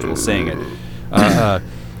not comfortable saying it.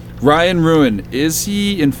 Ryan Ruin, is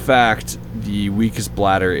he in fact the weakest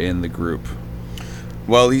bladder in the group?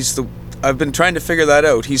 Well, I've been trying to figure that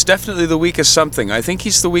out. He's definitely the weakest something. I think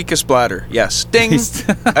he's the weakest bladder. Yes. Ding.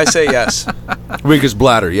 I say yes. Weakest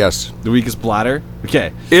bladder, yes. The weakest bladder?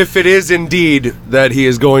 Okay. If it is indeed that he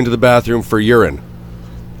is going to the bathroom for urine.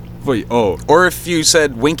 Wait, oh. Or if you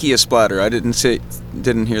said winkiest bladder, I didn't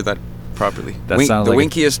hear that properly. That sounded the like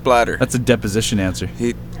winkiest bladder. That's a deposition answer.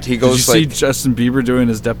 he Did goes you see like, Justin Bieber doing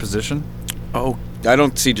his deposition? "Oh, I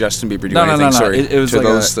don't see Justin Bieber doing No. anything." Sorry, It was to like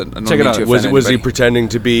those a- that I don't check it mean out. to Was offend he anybody. pretending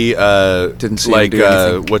to be Didn't see him like do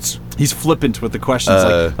anything. what's He's flippant with the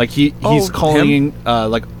questions. Like he's Oh, calling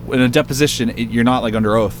like in a deposition. You're not like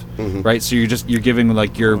under oath, right? So you're giving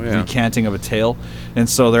like your Oh, yeah. recanting of a tale, and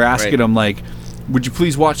so they're asking Right. him like, "Would you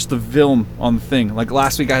please watch the film on the thing?" Like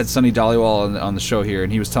last week, I had Sonny Dhaliwal on the show here,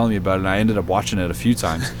 and he was telling me about it, and I ended up watching it a few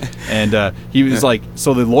times. And he was like,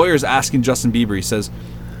 so the lawyer's asking Justin Bieber. He says,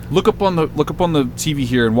 Look up on the TV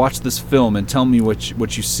here and watch this film and tell me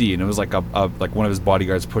what you see." And it was like like one of his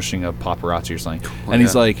bodyguards pushing a paparazzi or something. And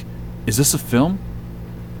he's yeah. like, "Is this a film?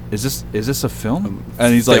 Is this a film?"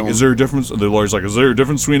 And he's like, film. "Is there a difference?" And the lawyer's like, "Is there a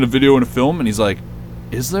difference between a video and a film?" And he's like,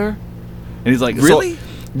 "Is there?" And he's like, Really?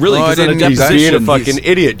 Really? Oh, I Because in a didn't- he's deposition, being a fucking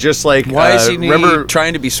idiot, just like Why is he remember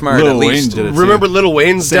trying to be smart? Lil at Wayne least did it. remember Lil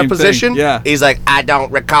Wayne's Same thing, deposition? yeah. He's like, I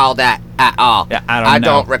don't recall that at all. Yeah, I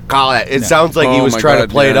don't know. recall it. It Yeah. sounds like he Oh was my trying God,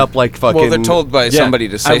 to play it yeah. up like fucking. Well, they're told by somebody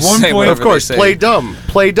to say. At one say point- whatever of course, they say. play dumb,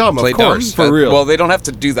 Play of dumb course. For real. Well, they don't have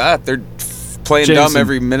to do that. They're playing dumb Jameson,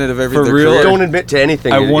 every minute of every for their real. career. Don't admit to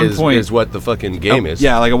anything. At one is, point- is what the fucking game is.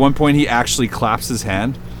 Yeah, like at one point he actually claps his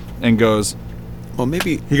hand and goes. Well,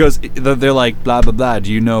 maybe He goes. They're like blah blah blah.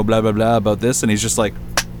 Do you know blah blah blah about this? And he's just like,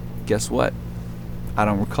 "Guess what? I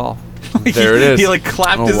don't recall." There it is. He like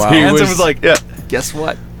clapped Oh, his wow. hands He and was- was like, yeah. "Guess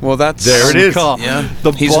what? Well, that's There it is. Recall." Yeah.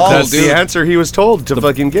 The He's a balls. cool That's dude. the answer he was told to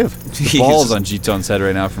fucking give. The balls on G-Tone's head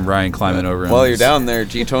right now from Ryan climbing over him. While you're down there,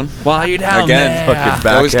 G-Tone. While you're down Again, there. Fucking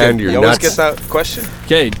You always backhand get, your you always nuts. get that question.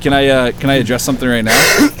 Okay, can I address something right now?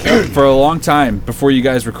 For a long time, before you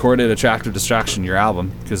guys recorded "Attractive Distraction," your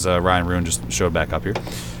album, because Ryan Roon just showed back up here,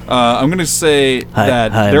 I'm gonna say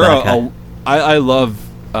that hi, there back, are. I love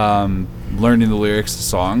learning the lyrics to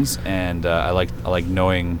songs, and I like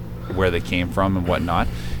knowing where they came from and whatnot.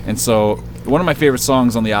 And so, one of my favorite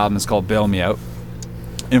songs on the album is called "Bail Me Out."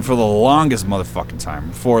 And for the longest motherfucking time,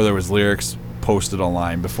 before there was lyrics posted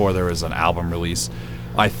online, before there was an album release,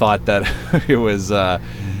 I thought that it was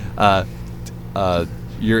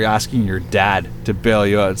you're asking your dad to bail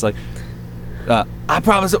you out. It's like, I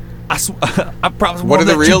promise, I promise, I What won't are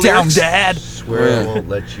the let real you down, lyrics? Dad. Swear I won't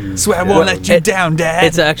let you. Swear I won't let you down, Dad.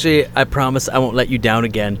 It's actually, I promise I won't let you down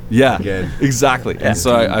again. yeah, Again. exactly. And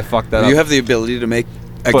so I fucked that You up. have the ability to make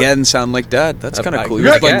again sound like Dad. That's kind of cool. I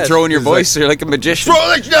You're like guess. throwing your It's like- voice. You're like a magician Throw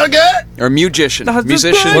like you down again. or musician. That's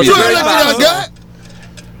Musician. just Throw Very like you fast. down again.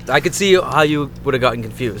 I could see how you would have gotten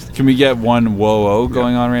confused. Can we get one whoa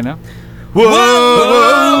going on right now? Whoa!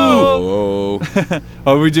 Oh.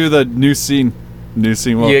 Oh, we do the new scene. New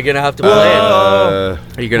scene. Whoa. You're gonna have to play it. Uh,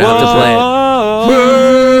 You're gonna have to play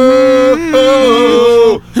it.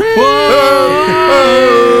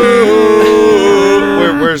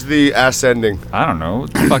 Where's the ascending? I don't know.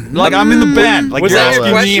 What the fuck? Like I'm in the band. Like Was you're that your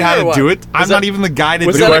asking me question how or to what? do it. I'm Was not that- even the guy to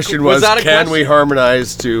was do The that it. a- question was was, that a can question? we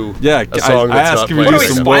harmonize to Yeah, a song I that's asked not him to playing? do Wait,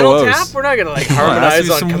 some Spinal whoa-ohs. Tap? We're not gonna like ask harmonize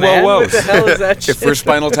you on some command. What whoa-ohs. the hell is that shit? If we're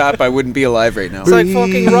Spinal Tap, I wouldn't be alive right now. It's like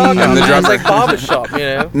fucking rock. I'm the It's drummer. like barbershop, you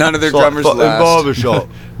know. None of their drummers last. barbershop.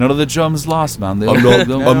 None of the drums lost, man. They I'm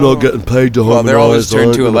not getting paid to harmonize. Well, they're always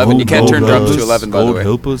turned to 11. You can't turn drums to Help us, 11, by the God way.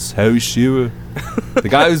 help us, Harry Shearer. The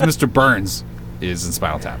guy who's Mr. Burns is in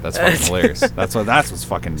Spinal Tap. That's fucking hilarious. That's what's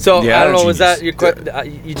fucking. So Yeah, I don't know. Was genius. that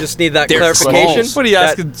your you just need that They're clarification? small. What are you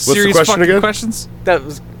asking? That, Serious question fucking again? questions? that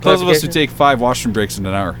was Those of us who clarification? take 5 washroom breaks in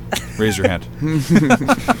an hour, raise your hand.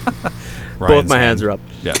 Both my hands are up.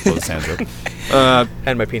 Yeah, both his hands are up.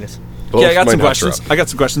 And my penis. Yeah, I got Both some my nuts are questions. up. I got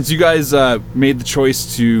some questions. You guys made the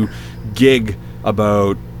choice to gig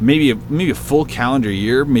about maybe a full calendar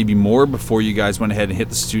year, maybe more, before you guys went ahead and hit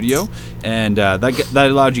the studio, and that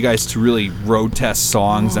allowed you guys to really road test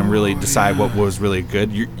songs and really decide what was really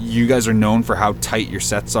good. You guys are known for how tight your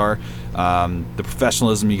sets are, the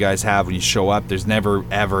professionalism you guys have when you show up. There's never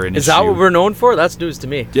ever an Is issue. that what we're known for? That's news to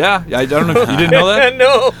me. Yeah, I don't know. If you didn't know that?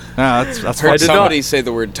 No. That's Heard fucked up. somebody say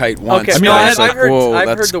the word tight once. Okay, I mean, but I it's had- like, I've heard. whoa, I've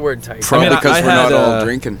that's heard the word tight. probably I mean, because I we're had, not all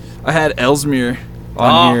drinking. I had Ellesmere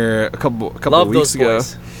on Oh. here a couple Love of weeks those ago.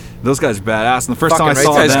 boys. Those guys are badass. And the first Fucking time I right.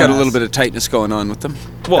 saw These guys them, got a little bit of tightness going on with them.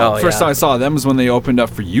 well, Oh, first yeah. time I saw them was when they opened up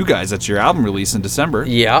for you guys at your album release in December.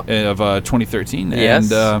 Yeah. Of 2013.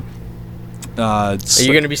 Yes. And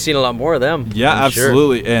You're going to be seeing a lot more of them. yeah, I'm sure.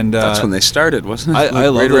 absolutely. And That's when they started, wasn't it? I Like,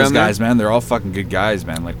 love right those around there? guys, man. They're all fucking good guys,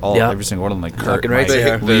 man. Like Yeah. every single one of them, like Kurt, Fucking right Mike, they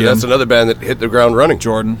are. Liam, That's another band that hit the ground running.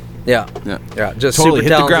 Jordan. Yeah. Yeah. Yeah. Just Totally super hit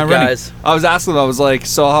the talented ground guys. running. I was asking them, I was like,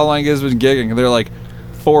 so how long you guys been gigging? And they're like,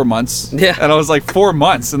 4 months. Yeah. And I was like, 4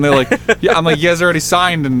 months. And they're like, yeah. I'm like, you guys are already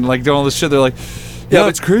signed and like doing all this shit. They're like, Yeah,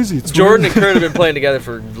 it's crazy. It's Jordan weird. and Kurt have been playing together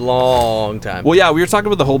for a long time. Well, yeah, we were talking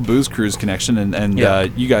about the whole Booze Cruise connection, and Yeah.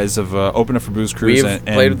 You guys have opened up for Booze Cruise We've and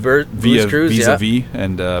played with Booze via Cruise, yeah. vis-a-vis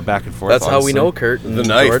and back and forth. That's how we obviously. know Kurt and The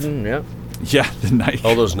knife. Jordan. Yeah. Yeah, the knife.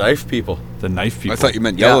 All those knife people. The knife people. I thought you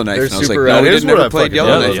meant Yeah, Yellowknife. they're And I was like, super- no, That we is didn't what never I played fucking-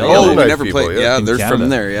 Yellowknife. yeah, Oh, Yellowknife we never people, played. yeah. Yeah, In they're Canada. from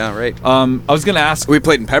there. Yeah, right. I was gonna ask. We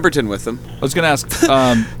played in Pemberton with them. I was gonna ask.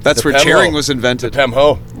 That's The where Pemho. chairing was invented.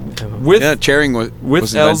 Pemho. With Yeah, chairing was with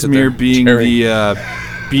invented Ellesmere there. being Cherry.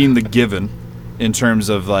 being the given in terms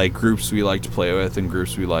of like groups we like to play with and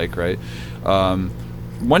groups we like, right? Why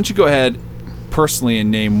don't you go ahead personally and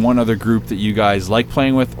name one other group that you guys like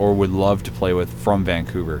playing with or would love to play with from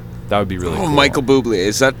Vancouver? That would be really Oh, cool. Michael Bublé.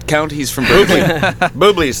 Is that count? He's from Berkeley.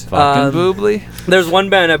 Booblies. Fucking Boobly. There's one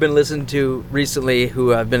band I've been listening to recently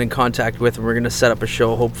who I've been in contact with, and we're going to set up a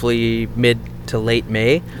show hopefully mid to late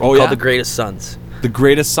May Oh, called yeah? The Greatest Sons. The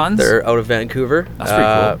Greatest Sons? They're out of Vancouver. That's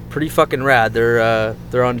pretty cool. Pretty fucking rad.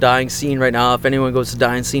 They're on Dying Scene right now. If anyone goes to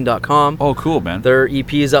dyingscene.com, Oh, cool, man. their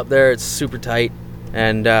EP is up there. It's super tight,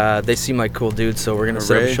 and they seem like cool dudes. So we're gonna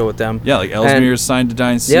set up a Hooray. show with them. Yeah, like Ellesmere is signed to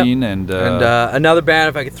Dying Yep. Scene and Another band,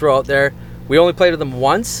 if I could throw out there, we only played with them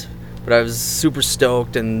once, but I was super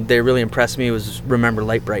stoked, and they really impressed me. Was Remember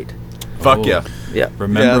Light Bright. Fuck Oh. yeah. Yeah.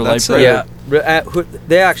 Remember Yeah, that's Light a- Bright? Yeah.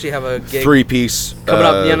 They actually have a gig 3-piece. coming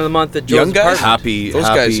up at the end of the month at Joe's Young guys? Apartment. Happy, Those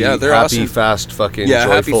happy, guys, yeah, they're happy, awesome. fast, fucking Yeah,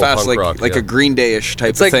 happy joyful fast, punk like rock. like yeah. a Green Day-ish type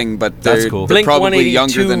It's of like thing, but That's they're, cool. they're Blink probably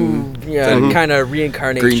younger 182, than yeah, than kind of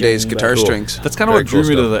reincarnation. Green Day's but- guitar Cool. strings. That's kind of Very what drew cool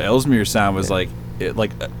me to stuff. the Ellesmere sound was like,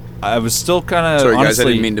 I was still kind of Sorry, guys, honestly. I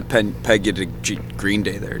didn't mean to peg you to Green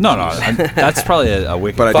Day there. No, no, Jeez. that's probably a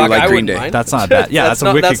wicked. But I do Fuck, like I Green wouldn't Day. mind. That's not bad. Yeah, that's a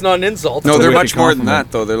not, wicked. That's not an insult. No, a they're wicked much more than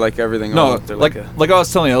compliment. that, though. They're like everything. No, They're like a, I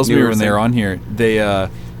was telling Ellesmere newer when they thing. were on here, they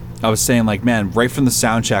I was saying like, man, right from the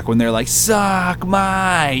sound check when they're like, suck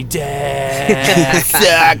my dick,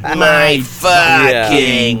 Suck my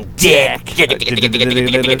fucking dick.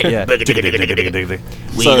 yeah.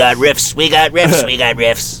 We So- got riffs, we got riffs, we got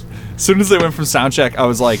riffs. As soon as they went from sound check, I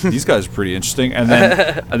was like, these guys are pretty interesting. And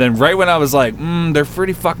then right when I was like, they're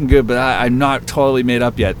pretty fucking good, but I'm not totally made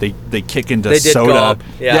up yet. They kick into They did soda. gob,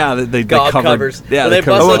 yeah. they Gob covered. covers. Yeah, Well, they they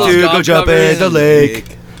bust covered. all those gob covers.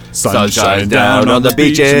 lake. Sunshine down on the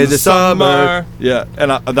beach in the summer. Yeah,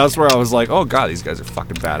 and that's where I was like, oh god, these guys are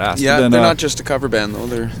fucking badass. yeah, But then, they're not just a cover band though.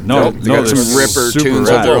 They're No, they no, got they're some ripper super tunes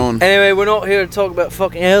rad. of their own. Anyway, we're not here to talk about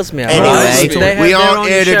fucking Ellesmere. Anyway, right? They had we their aren't own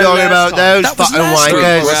here to show talk last about time. those That was fucking last week,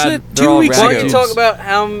 wankers. wasn't it? They're 2 all weeks rad Why ago. don't you dudes. talk about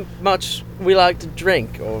how much we like to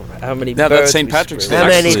drink or how many Yeah, that's birds St. we Patrick's screw? Day. How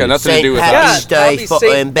Actually, many it's got nothing to St. do with Patrick's that. Yeah, Day probably fucking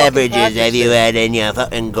St. beverages Patrick's have you Day. had in your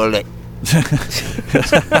fucking gullet?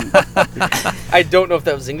 I don't know if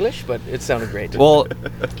that was English, but it sounded great. Well,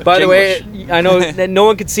 By the way, I know that no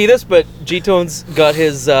one could see this, but G-Tone's got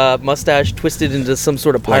his mustache twisted into some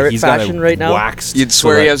sort of like, pirate he's got it fashion right now. waxed. You'd so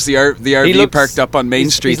swear he that- has the RV looks- parked up on Main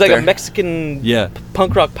Street He's like there. a Mexican Yeah,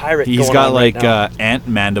 punk rock pirate. he's going got on like right now. ant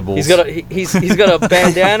mandibles. He's got he's got a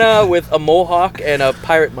bandana with a mohawk and a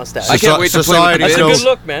pirate mustache. I can't wait to play with the That's a Bins. good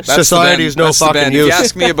look, man. That's the Society's band. no That's the fucking band. If you use.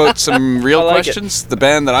 ask me about some real I like it. questions, the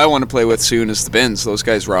band that I want to play with soon is the Bins. Those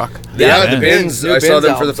guys rock. Yeah, man. the Bins. New I saw Bins them for the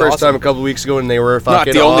album's first awesome. time a couple weeks ago, and they were Not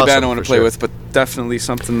fucking the only awesome, band I want to for play sure. with, but definitely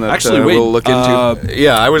something that Actually, wait, we'll look into.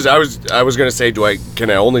 Yeah, I was gonna say, can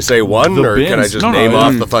I only say one, The or can I Bins. just No, no, name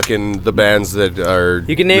off mm. the bands that are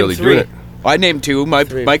You can name really three. doing it? I named two: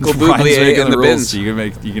 Three. Michael Ryan's Bublé making and the rules, Bins. so you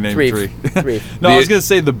can name Three. three. Three. No, I was gonna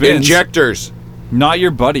say the Bins. Injectors. Not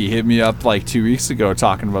your buddy hit me up like 2 weeks ago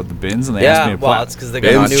talking about the Bins, and they asked me Yeah, to play. well, it's because they got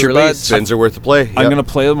a Bins, new your release. Bins are worth the play. I'm Yep. gonna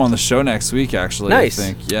play them on the show next week. Actually, Nice. I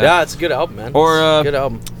think. Yeah. it's a good album, man. Or, It's a good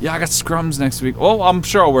album. Yeah, I got Scrums next week. Oh, I'm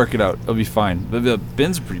sure I'll work it out. It'll be fine. The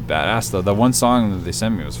Bins are pretty badass though. The one song that they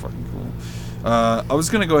sent me was fucking cool. I was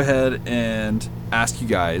gonna go ahead and ask you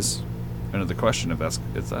guys another question if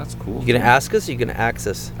that's cool. You gonna ask us? Or you gonna axe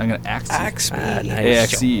us? I'm gonna ask you Axe me. Ah,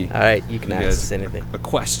 nice. AXE. All right, you can You ask guys- us anything. a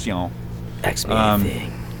question. Ask me Um,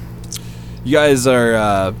 anything. You guys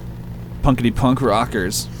are punkity punk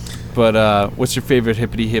rockers, but what's your favorite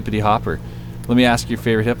hippity hopper? Let me ask your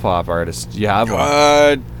favorite hip hop artist. Do you have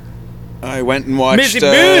one? I went and watched Missy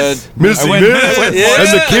Miz! Missy I went- Miz I went- and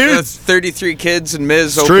the kids. 33 Kids and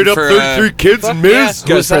Miz Straight opened up for 33 kids and Miz. You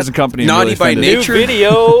guys was that? present company. Naughty really by offended. New Nature.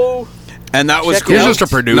 video. and that was Check it cool. You're out. just a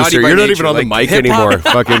producer. Naughty by You're not Nature, even on the like mic hip-hop. anymore.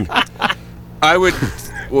 Fucking. I would.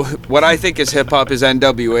 What I think is hip hop is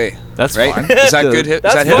NWA. That's right. fine. Is that good? Is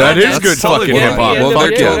That's that hip fine. hop? That is That's good totally fucking fine. hip hop. Yeah, Well,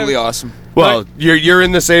 they're yeah. totally awesome. Well, you're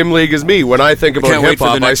in the same league as me. When I think about can't wait hip for the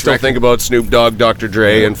hop, I next still record. think about Snoop Dogg, Dr.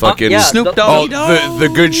 Dre, and fucking yeah, Snoop oh, Dogg. the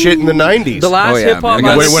good shit in the '90s. The last Oh, yeah, hip hop.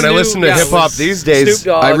 man. When I listen to hip hop these days,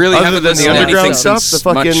 Snoop Dogg. I really other haven't than listened the to underground anything stuff, since-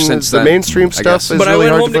 the much fucking since the then, mainstream I stuff guess. is But I really went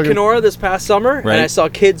hard home to to fucking. Kenora this past summer, and Right. I saw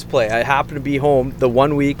kids play. I happened to be home the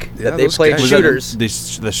one week that they those played guys. Was that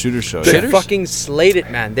Shooters. the shooter show. They Yeah. fucking slayed it,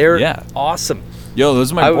 man. They're Yeah. awesome. Yo,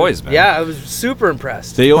 those are my I boys, man. Yeah, I was super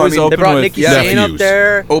impressed. They always They open brought with Nicky Shane up nephews.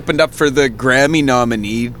 there. Opened up for the Grammy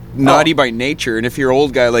nominee, Naughty by Nature, and if you're an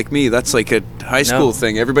old guy like me, that's like a high school No.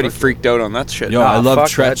 thing. Everybody freaked out on that shit. Yo, I love fuck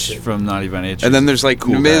that Tretch shit. from Naughty by Nature. And then there's like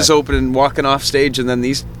Cool Miz guy. opening, walking off stage, and then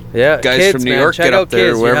these Yeah, guys kids, from New man. York Check get out up there,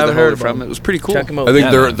 Kids. You wherever the haven't hell heard they're of from. them. It was pretty cool. Check 'em out. I think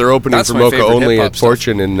Yeah, they're man. they're opening That's for my Mocha favorite only hip-hop at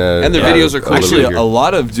Fortune in And their videos are cool. Actually, Olivia. a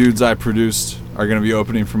lot of dudes I produced are going to be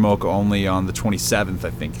opening for Mocha only on the 27th, I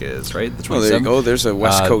think it is, right? The 27th. Oh, there you go. There's a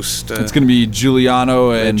West Coast. It's going to be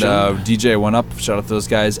Giuliano and legend. DJ One Up. Shout out to those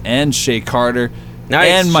guys. And Shay Carter. Nice.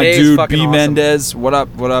 And my Shay's dude fucking B awesome. Mendez. What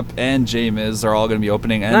up? And Jay Miz are all going to be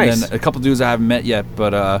opening. And Nice. then a couple dudes I haven't met yet.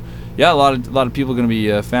 But yeah, a lot of people going to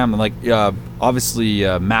be family. Like obviously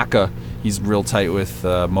Macca. He's real tight with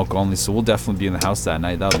Mocha only, so we'll definitely be in the house that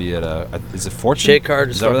night. That'll be at is it Fortune? Shay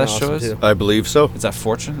Carter's Is that where that fucking show awesome, is? too. I believe so. Is that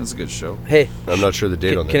Fortune? That's a good show. Hey, I'm not sure the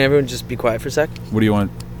date on can that. everyone just be quiet for a sec? What do you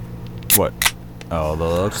want? What? Oh,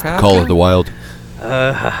 the Call of the Wild. All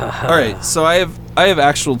right, so I have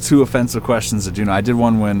actual 2 offensive questions that I did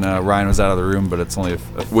one when Ryan was out of the room, but it's only a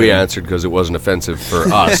We thing. answered because it wasn't offensive for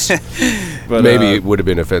us. But, Maybe it would have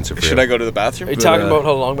been offensive for Should him. I go to the bathroom? Are you talking uh, about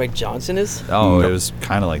how long Mike Johnson is? Oh, No. it was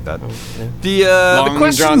kind of like that. yeah. The Long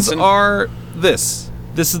questions Johnson. are this.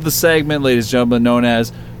 This is the segment, ladies and gentlemen, known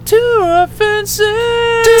as Too Offensive.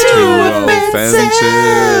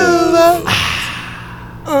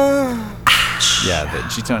 Yeah, the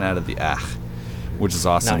G-tone added the which is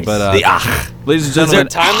awesome. Nice. But The ladies and Is there a gentlemen,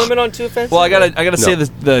 time limit on 2 offenses? well, I gotta say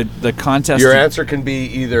No. the contest. Your answer can be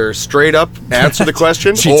either straight up answer the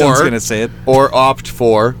question G-tone's gonna say it or opt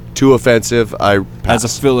for too offensive. I as pass.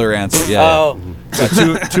 a filler answer. Yeah. Oh,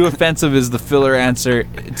 Too offensive is the filler answer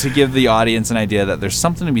to give the audience an idea that there's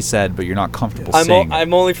something to be said, but you're not comfortable saying.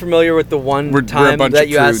 I'm only familiar with the one We're a time bunch that of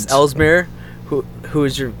you asked prudes. Ellesmere, who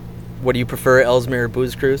is your, what do you prefer, Ellesmere or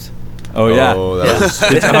Booze Cruise? Oh yeah. Oh, that was-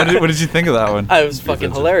 What did you think of that one? I was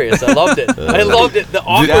fucking hilarious. I loved it. I loved it. The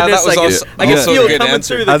awkwardness, that was I also- could also feel a good coming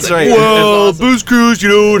answer. through. That's right. Well, Awesome. Booze Cruise, you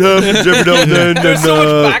know what happens every now and then. There's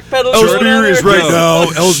so much backpedaling going on Ellesmere is there. right now.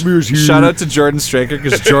 Ellesmere's here. Shout out to Jordan Straker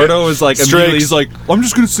because Jordo was like immediately he's like, I'm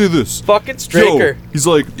just gonna say this. Fucking Straker. Yo, he's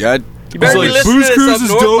like, Yeah, You better he's be like, listening Booze to this Cruise up is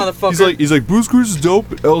north, dope. motherfucker. He's like, Booze Cruise is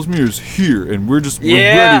dope. Ellesmere's here, and we're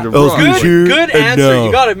Yeah. ready to rock. Ellesmere's Good, here good and answer. now.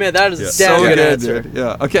 You gotta admit, that is a So damn good good, answer. dude.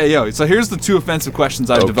 Yeah. Okay, yo. So here's the 2 offensive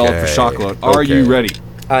questions I've developed for Okay. Shockload. Are you Okay. ready?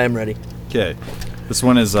 I am ready. Okay. This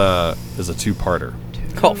one is a 2-parter.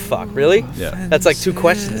 Oh, fuck. Really? Yeah. That's like 2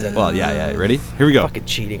 questions. Then. Well, yeah. Ready? Here we go. Fucking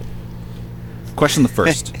cheating. Question the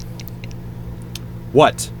first.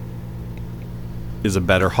 What is a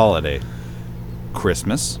better holiday?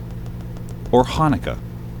 Christmas or Hanukkah?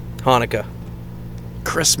 Hanukkah.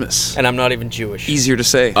 Christmas. And I'm not even Jewish. Easier to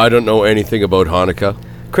say. I don't know anything about Hanukkah.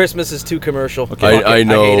 Christmas is too commercial. Okay. Fuck it. I hate it.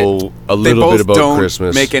 know a They little both bit about don't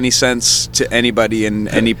Christmas. make any sense to anybody in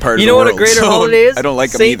any part You of know the what a world. greater so holiday is? I don't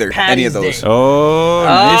like them St. either. Any Patty's of those. Day. Oh,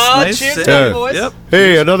 Ah, nice. cheers, Yeah. boys. Yep.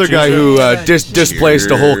 Hey, another guy who displaced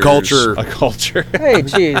a whole culture. A culture. Hey,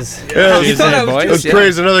 jeez. Yeah, You thought I was boys. Jewish? let's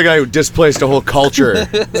praise another guy who displaced a whole culture.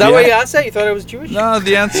 Is that what you asked that? You thought I was Jewish? No,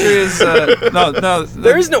 the answer is no.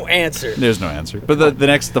 There is no answer. There's no answer. But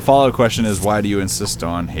the follow-up question is, why do you insist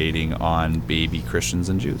on hating on baby Christians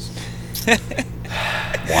and Jews?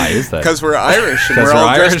 Why is that? Because we're Irish and 'Cause we're we're all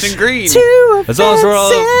Irish. dressed in green. As long as we're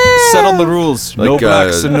all set on the rules, no Like,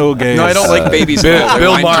 blacks and no gays. No, I don't like babies. Bill, at all. They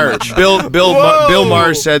Bill whine too Maher. much. Bill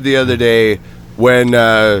Maher said the other day when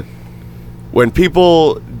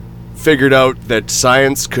people figured out that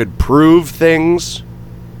science could prove things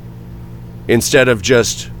instead of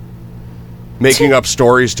just making up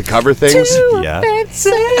stories to cover things. Yeah,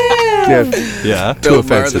 Yeah. yeah, Bill Maher,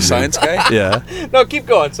 offensive, the science guy. yeah. No, keep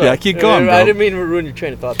going. Sorry. Yeah, keep going, I bro. didn't mean to ruin your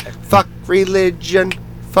train of thought there. Fuck religion.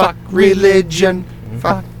 Fuck religion.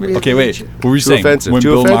 Fuck religion. Okay, wait. What were you Too saying? offensive, When too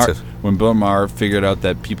Bill offensive. when Bill Maher figured out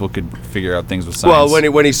that people could figure out things with science.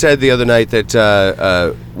 Well, when he said the other night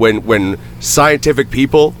that when scientific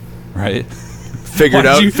people right? figured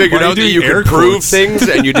Why out are you that you doing air could prove quotes? things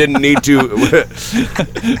and you didn't need to.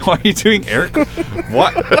 Why are you doing air?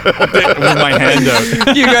 What? With my hand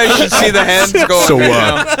out. You guys should see the hands going. So,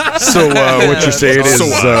 right now. what you're saying is,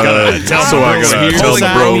 I gotta tell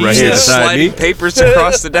the bro right here beside sliding me. papers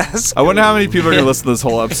across the desk. I wonder how many people are gonna listen to this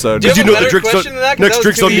whole episode. Did Did you know better the drinks question on, than that? 'Cause next that was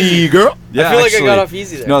drinks too on me, girl? Yeah, I feel like I actually. got off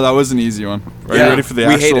easy there. No, that was an easy one. Are Yeah. you ready for the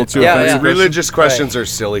We hate actual it. two Yeah, offensive yeah. questions? Religious questions are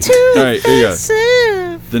silly. All right, here you go.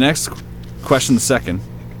 The next question, the second,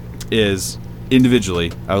 is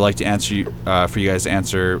individually. I would like to answer you for you guys to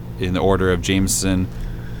answer in the order of Jameson,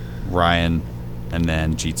 Ryan, and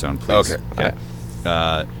then G-Zone, please. Okay.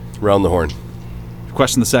 Round the horn.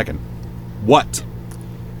 Question the second. What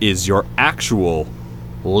is your actual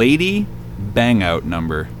lady bang out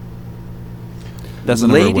number? That's the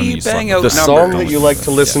number when Lady you suck. bang out The number. song that you like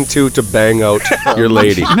to listen to bang out your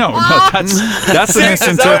lady. No, that's a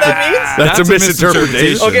misinterpretation. That's a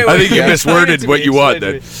misinterpretation. Okay, I think you yeah. misworded what you want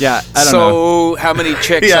then. Yeah, I don't know. So, how many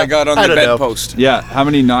chicks Yeah, I got on I the don't know. bedpost? Yeah, how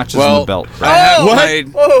many notches on Well, the belt? I have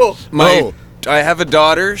What? my Oh. I have a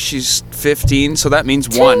daughter. She's 15, so that means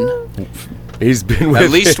one. He's been with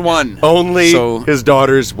At least one. only So- his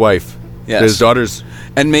daughter's wife. Yes. His daughter's.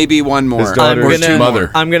 And maybe one more. His daughter- I'm Or gonna, two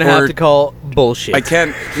mother. I'm gonna Or- have to call bullshit. I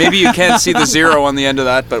can't. Maybe you can't see the zero on the end of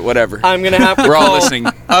that, but whatever. I'm gonna have to We're all call. listening.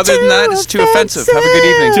 Other than that, it's too offensive. Have a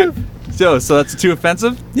good evening. So that's too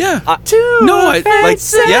offensive? Yeah. No,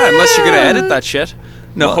 unless you're gonna edit that shit.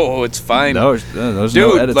 No, it's fine. No, there's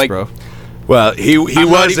no Dude, edits, like- bro. Well, he I'm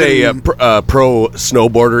not was even- a pro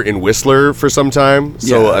snowboarder in Whistler for some time,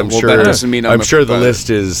 so Yeah, I'm well, sure. that doesn't mean I'm a- sure the uh, list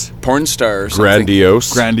is Porn star or something.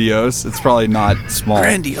 grandiose. Grandiose. It's probably not small.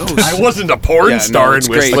 Grandiose. I wasn't a porn Yeah, star no, in it's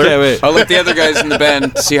great. Whistler. Okay, wait. I'll let the other guys in the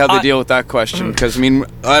band see how they deal with that question. Because, I mean,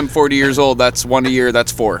 I'm 40 years old. That's one a year.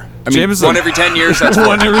 That's four. I mean, Jameson. one every 10 years. That's four.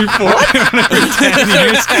 One every 4. One every 10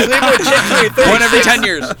 years. One every 10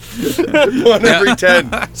 years. One every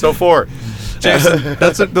 10. So 4.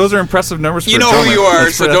 Jameson, those are impressive numbers for You a know drummer. who you are,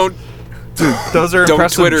 That's so for- don't Those are don't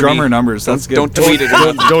impressive Twitter drummer me. numbers. That's good. don't tweet it.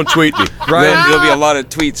 Don't tweet me. There'll be a lot of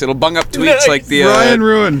tweets. It'll bung up tweets like the Ryan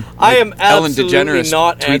Ruin. I am Ellen absolutely DeGeneres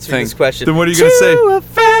not tweet answering thing. this question. Then what are you going to say?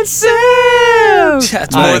 It's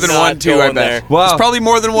more Nice. than Not one, two, I going bet. there. Wow. It's probably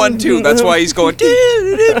more than one, two. That's why he's going.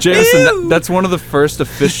 Jameson, that's one of the first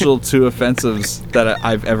official two offensives that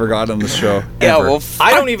I've ever got on the show. Yeah, ever. well,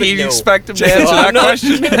 I don't even you know. expect him to answer that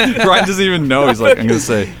question. Ryan doesn't even know. He's like, I'm going to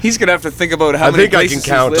say. He's gonna have to think about how I many think I can places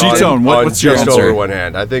count he's on, lived. G-Tone, what's your just answer? over one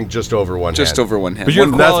hand. I think just over one Just hand. over one hand. But you're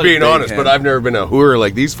One- That's quality being big honest, hand. but I've never been a hooer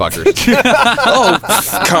like these fuckers. Oh,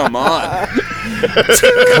 come on.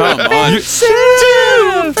 Come on.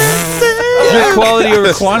 Your quality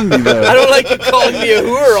over quantity, though. I don't like you calling me a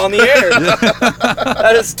hooer on the air.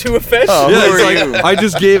 That is too offensive. Yeah, Who it's are like, you? I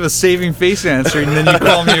just gave a saving face answer, and then you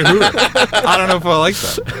call me a hooer. I don't know if I like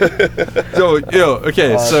that. So,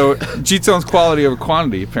 okay, so G-Tone's quality over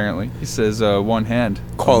quantity, apparently. He says one hand.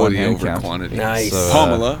 Quality one hand over count. quantity. Nice. So,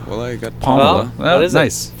 Pamela. Well, I got Pamela. Well, what is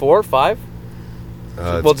nice. it? 4, 5?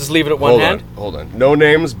 We'll just leave it at one hold hand. on, hold on. No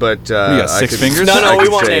names, but We got I 6 could- fingers? No, I we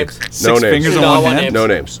could want say names. No 6 names. fingers on No, one one hand? name. No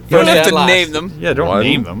names. You don't First have and to last. name them. Yeah, don't One.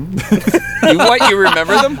 name them. You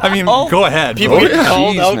remember them? I mean, Oh. go ahead. People Oh, get yeah.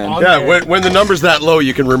 called Jeez, out man. on Yeah, there. when the number's that low,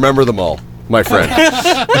 you can remember them all, my friend.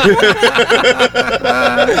 I'm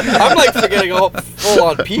like forgetting all full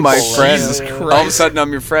on people. My like, friend. you know. All of a sudden,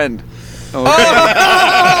 I'm your friend. Okay,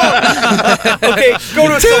 go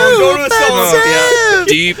to a song. Go to a song. Yeah.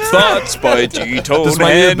 Deep Thoughts by G-Tone This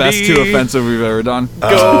might be the best too offensive we've ever done.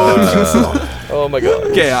 Oh my god.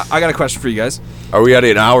 Okay, I got a question for you guys. Are we at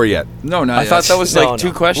an hour yet? No, not I yet. thought that was No, like no.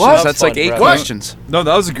 2 questions. What? That's like Fun, 8 right. questions. No,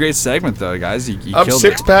 that was a great segment, though, guys. You I'm killed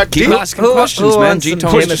six it. pack Keep deep. asking questions, who man. wants some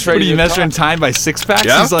G-Tone's Jameson? just What are ready you to measuring talk. time by 6 packs?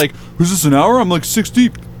 Yeah. He's like, "Who's this an hour?" I'm like 6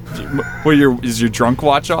 deep. What, is your drunk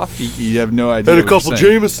watch off? You have no idea. And a what couple you're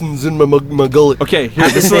saying. Jamesons in my gullet. Okay, here.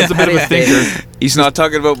 This one's a bit of a thinker. He's not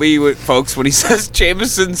talking about me, folks, when he says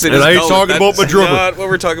Jameson's in And his I ain't gullet. talking about my That's drummer. not what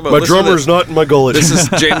we're talking about. My Listen to drummer's this. not in my gullet. This is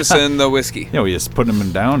Jameson the whiskey. Yeah, we just putting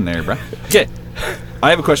him down there, bro. Okay, I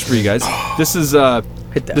have a question for you guys. This is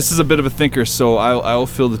this is a bit of a thinker, so I'll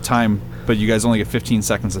fill the time, but you guys only get 15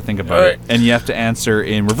 seconds to think about Alright. it, and you have to answer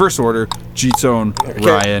in reverse order: G-Tone,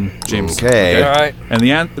 Ryan, Jameson. Okay. All right. And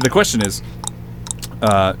the question is,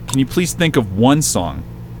 can you please think of one song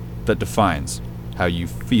that defines how you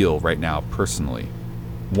feel right now personally?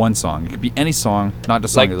 One song. It could be any song, not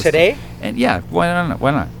just song. Like today? And yeah, why not?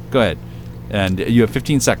 Why not? Go ahead. And you have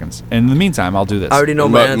 15 seconds. And in the meantime, I'll do this. I already know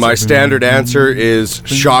my answer. My standard answer is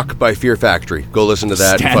Shock by Fear Factory. Go listen to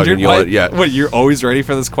that. And fucking yell What? it. Yeah. What, you're always ready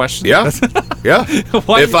for this question? Yeah. Yeah.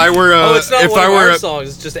 Why- If I were it's not if one I of were our a- songs.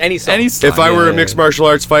 It's just any song. Any song. if I were Yeah, a mixed martial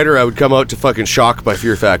arts fighter, I would come out to fucking Shock by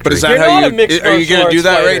Fear Factory. But is that You're how not a you mixed are you going to martial do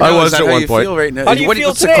that arts right fighter. now? I was Is that at how one you point. feel right now? How do you feel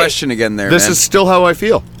what's the today? question again there, This man? is still how I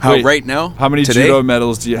feel. how Wait. right now? How many Today? judo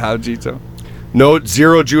medals do you have, Jito? No,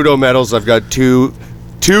 0 judo medals. I've got two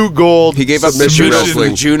gold. He gave up the submission judo for wrestling.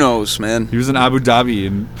 the Junos, man. He was in Abu Dhabi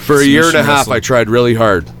and For a year and a submission half. wrestling. I tried really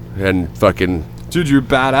hard and fucking. Dude, you're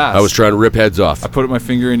badass. I was trying to rip heads off. I put my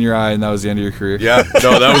finger in your eye, and that was the end of your career. Yeah,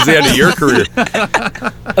 no, that was the end of your career.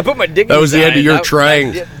 I put my dick. That was the end of your That-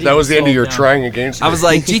 trying. that- That was the end of your down. trying against me. I was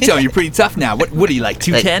like, Jito, you're pretty tough now. What are you, like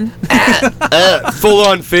 210? full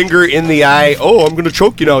on finger in the eye. Oh, I'm gonna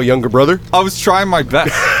choke you now, younger brother. I was trying my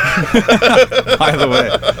best. By the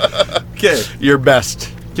way. Okay. Your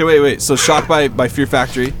best. Okay, wait. So Shock by Fear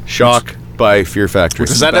Factory. Shock by Fear Factory.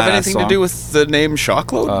 Does that have badass anything song. to do with the name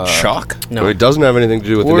Shockload? Shock? No. It doesn't have anything to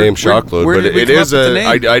do with the Where- name where- Shockload, where but did we it come is up with a. the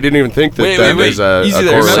I name? didn't even think that Wait, that wait. was a Easy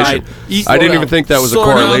there, correlation. side. I didn't down. even think that was a Slow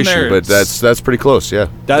down correlation, there. but that's pretty close. Yeah.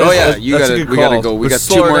 That Oh is- yeah, you that's a gotta. good We gotta call. go. We But got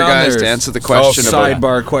slow two more down guys there. to answer the question about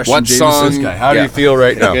Sidebar question. what Jameson. song. This guy. How do Yeah. you feel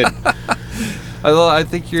right now? Good. I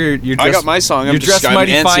think you're dressed, I got my song. I'm you're just dressed I'm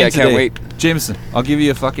mighty antsy. fine I can't today. wait. Jameson, I'll give you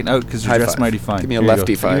a fucking out because you're High dressed five. mighty fine. Give me a Here you go.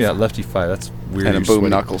 lefty Give me five. a lefty five. That's weird. And a You're boom sweaty.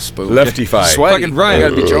 knuckle spoon. Lefty five. Sweaty. Fucking Ryan. I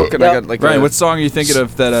gotta be joking. Yep. I got like Brian, a what song are you thinking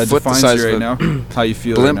of that foot the defines size you right of now? How you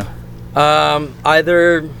feel blimp. right now?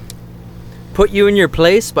 Either Put You in Your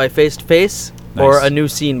Place by Face to Face or Nice. A New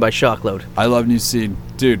Scene by Shockload. I love New Scene.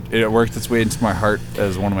 Dude, it worked its way into my heart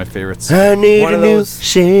as one of my favorites. I need One a of new those-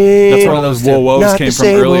 scene. That's one of those whoa woes Not came the from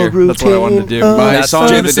same earlier. old That's what I wanted to do. routine. My That's song of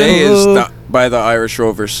the Jameson. day is by the Irish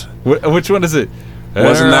Rovers. Which one is it?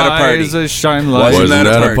 Wasn't that a party? Eyes shine light. Wasn't Wasn't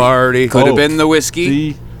that a that a party? Could Oh. have been the whiskey.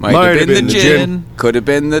 See? Might have been the gin. Could have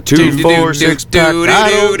been the 2, 4, 6 pack. I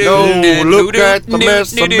don't know. Look at the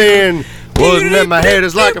mess I'm in. Wasn't in my head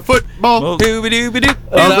is like a football. Well, Is I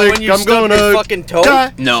that think when you I'm stuck your gonna fucking toe?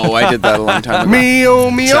 die. No, I did that a long time ago. Me oh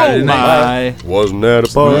me Saturday oh night. my. Wasn't that a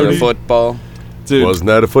With party? a football. Dude, Wasn't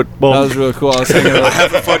that a football? that was really cool. I was thinking I about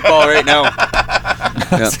have a football right now.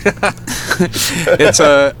 Yeah. It's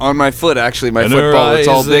on my foot actually. My And her football. It's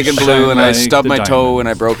all eyes big and shine blue, and I like stubbed the my toe diamond. and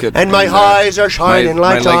I broke it. and my eyes are shining my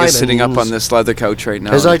like leg diamonds. is sitting up on this leather couch right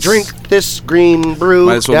now. as and I it's- drink this green brew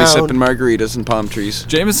Might as well down. be sipping margaritas and palm trees.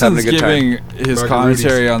 Jameson's Having a good giving time. his Margaritas.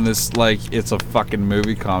 commentary on this like it's a fucking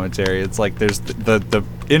movie commentary. It's like there's the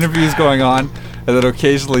interviews going on, and then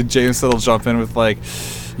occasionally Jameson will jump in with like,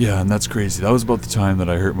 yeah, and that's crazy. That was about the time that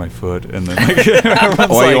I hurt my foot, and then like, everyone's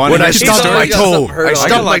Oh, you like, want When I He's stubbed always my got toe, something hurt I on.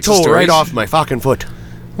 stubbed I got my lots of toe right stories. off my fucking foot.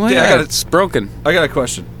 Well, Yeah, I yeah, got- it's broken. I got a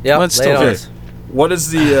question. Yeah, Let's lay it still on do us.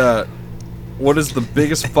 What is the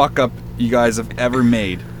biggest fuck up you guys have ever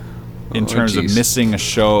made in Oh, terms of jeez. missing a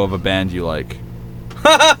show of a band you like?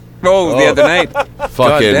 Oh, the other night. God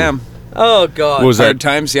Fucking. damn. Oh, God. What was Hard that?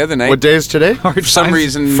 times the other night. What day is today? For some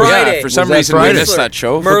reason, Friday. yeah, for some Was that reason we Friday? missed that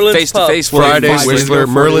show. Merlin's Face to Pub. face. Friday, 5 days Whistler,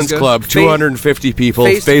 ago, 4 days Merlin's ago? Club, 250 people,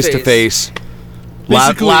 Face face to to face.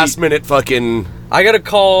 Basically- Last minute fucking. I got a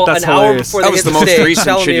call That's an hour hilarious. before That they was hit the the most stage recent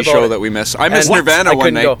telling me shitty about show it. that we missed. I missed And Nirvana I one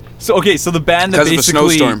couldn't night. go. So okay, so the band that Because of a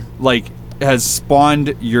basically snowstorm. like has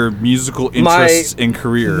spawned your musical interests and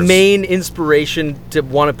careers. Main inspiration to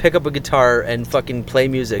want to pick up a guitar and fucking play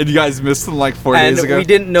music. And you guys missed them like 4 And days ago. we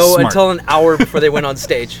didn't know Smart. until an hour before they went on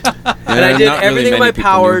stage. And I Yeah, did not really everything in many my people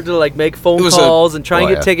power knew. to like make phone It was a- calls and try and Oh,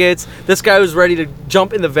 get yeah. tickets. This guy was ready to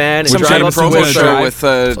jump in the van and Some drive kind up of to promo Whistler.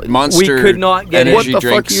 show with Monster. We could not get in. What energy the fuck are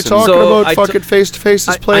drinks you and- talking So about? I Fucking took- face to face is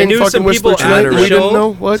I playing knew fucking some Whistler people at tonight. the We show, didn't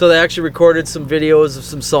know what. so they actually recorded some videos of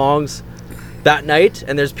some songs that night,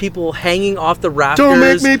 and there's people hanging off the rafters. Don't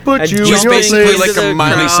make me put and you in He's your jumping basically place. into like a the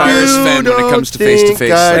Miley crowd. Cyrus fan when it comes to face to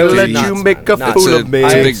face. I Like, let nuts, you man, make a nuts. fool It's of me. a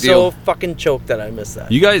I'm big deal. so fucking choked that I missed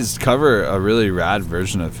that. You guys cover a really rad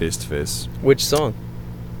version of Face to Face. Which song?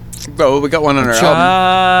 Oh, we got one on our album.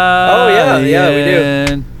 Oh, yeah,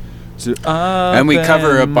 we do. And we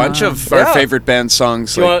cover a bunch of our Yeah. favorite band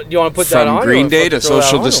songs. Do you like want- you wanna put that from on, or Green you wanna Day fucking to throw that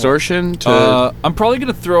Social on, or what? Distortion to. I'm probably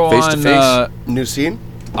gonna throw Face to on. Face. New scene?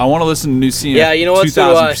 I want to listen to New Scene. Yeah, you know what, so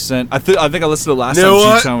do I. 2000%. I think I listened to it last You know time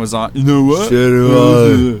what? G-Town was on. You know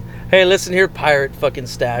what? Hey, listen here, pirate fucking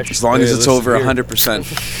stash. as long as Yeah, it's listen over here.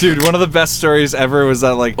 100%. Dude, one of the best stories ever was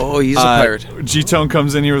that like Oh, he's a pirate. G-Tone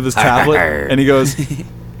comes in here with his tablet and he goes,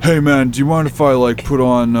 hey man, do you mind if I like put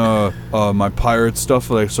on my pirate stuff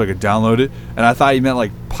like so I could download it? And I thought he meant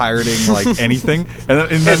like pirating like anything. And then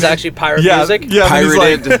It's actually pirate yeah, music? Yeah, and he's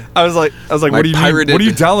Pirated. like, I was like, My what do you mean? pirated- What are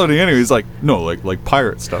you downloading anyway? He's like, no, like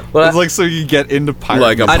pirate stuff. Well, It's like so you get into pirate.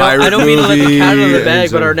 Like a music. pirate I don't mean to let the cat out of the movie bag,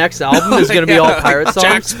 and but our next album is going to be all pirate songs.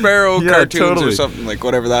 Jack Sparrow Yeah, cartoons totally. or something like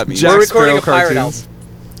whatever that means. Jack We're recording a Sparrow pirate cartoons.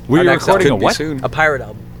 album. We Our are next recording a album. Could be what? soon. A pirate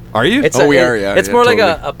album. Are you? It's Oh, we are, yeah, It's yeah, more like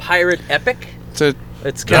totally. a pirate epic. It's a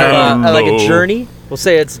It's kind of like a journey. We'll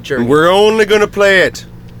say it's a journey. We're only going to play it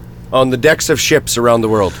on the decks of ships around the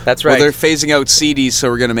world. That's Well, right. they're phasing out CDs, so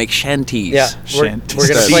we're gonna make shanties. Yeah, we're going Shanties.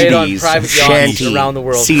 to play it on CDs. private yachts Shanty. around the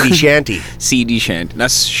world. CD shanty. CD shanty.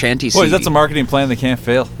 That's shanty Boys, CD. that's a marketing plan that can't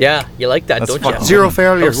fail. Yeah, you like that, That's don't fucking you? Zero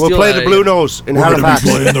failure. Don't We'll steal play that the Blue Nose in Halifax.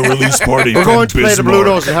 the release party. We're going to play the Blue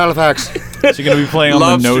Nose in Halifax. So you're gonna be playing on the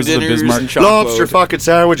Lobster nose of the dinners Bismarck. and chocolate. Lobster fucking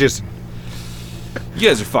sandwiches. You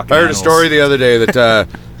guys are fucking. I heard a animals. story the other day that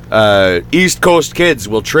East Coast kids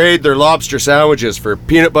will trade their lobster sandwiches for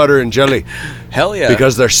peanut butter and jelly Hell yeah.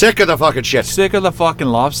 because they're sick of the fucking shit. Sick of the fucking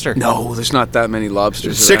lobster. no, there's not that many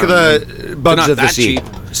lobsters. Sick of around. the bugs not of the that sea. cheap.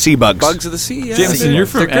 Sea bugs. Bugs of the sea. Yeah, Jameson, you're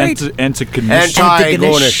from They're great. Antigonish.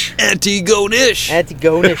 Antigonish. Antigonish.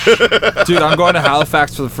 Antigonish. Dude, I'm going to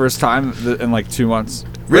Halifax for the first time in like 2 months.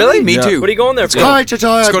 Really? Me Yeah. too. What are you going there for? Hi,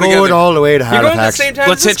 Tata, go going together. all the way to You're going at the Halifax. same time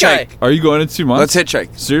Let's as this guy. hitchhike. Are you going in 2 months? Let's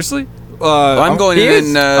hitchhike. Seriously? I'm going He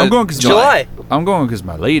is. in. I'm going because July. I'm going because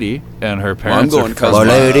my lady and her Well, I'm parents. going are because My from-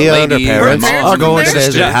 lady and her lady parents and are going to there?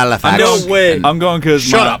 visit Yeah. Halifax. No way. I'm going because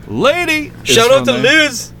Shut my up. lady. is Shout out from to there.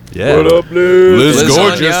 Liz. Yeah. Liz? Lasagna.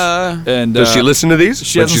 Gorgeous. And Does she listen to these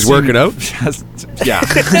She when hasn't she's working seen- out? She hasn't- yeah.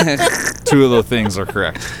 2 of those things are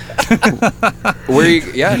correct. Where you?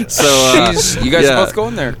 Yeah. So, you guys yeah. are both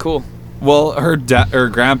going there. Cool. Well, her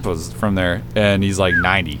grandpa's from there, and he's like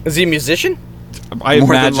 90. Is he a musician? I More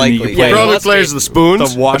than imagine he likely. could Yeah, play. Probably must plays be. the spoons.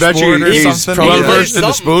 The I bet you washboard or he's something. well Yeah. versed in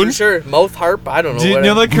the Something, for spoons. Sure. Mouth harp. I don't know. Do you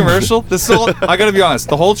know whatever. that commercial? This is all. I gotta be honest.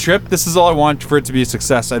 The whole trip. This is all I want for it to be a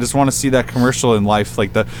success. I just want to see that commercial in life,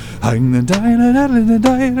 like the.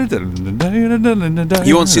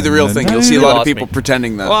 You won't see the real thing. You'll see a lot of lost people me.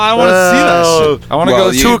 pretending that. Well, I want to see that shit. I want to Well,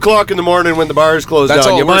 go. you- 2 o'clock in the morning when the bars close That's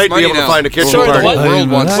down. all You worth might be money able to now. find a kitchen Sorry, the party. what? World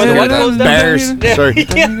wants When to the hear what that. closed down? Bears. Sorry.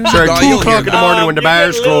 Sorry, Oh, 2 you'll o'clock hear in the that. morning when the You get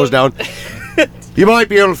bars a close down. You might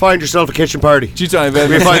be able to find yourself a kitchen party. G-Time,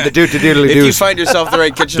 We find the doot diddly If you doos. find yourself the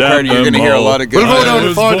right kitchen Damn party, you're going to them hear a all. lot of good We'll go down I and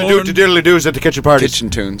was find the born- doot diddly doos at the kitchen parties. kitchen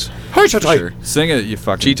tunes. Hi, Tata. Sure. Sing it, you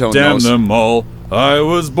fucking. G-Tone Damn knows. them all. I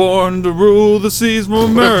was born to rule the seas from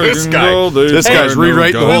American This guy- gold. They this guy's fire no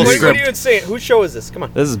rewriting the guns. whole What are script. you even saying? Whose show is this? Come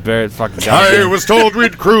on. This is Barrett fucking. I was told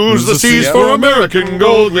we'd cruise the seas for American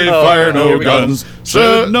gold. We fire no here we go. guns.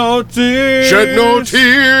 Shed no tears. Shed no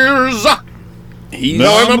tears.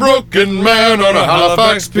 Now I'm a broken man on a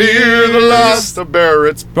Halifax pier, the last of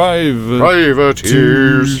Barrett's Private.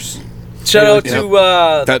 privateers. Shout out Yeah.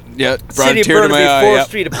 to That brought City a of tear to Burnaby my eye. 4th Yep.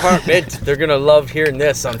 Street apartment. They're gonna love hearing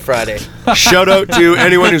this on Friday. Shout out to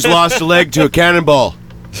anyone who's lost a leg to a cannonball.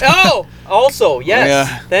 Oh, also yes.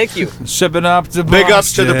 Yeah. Thank you. Shipping up to Big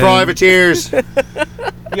ups to the Boston. privateers. You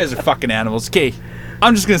guys are fucking animals. Okay,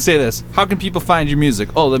 I'm just gonna say this. How can people find your music?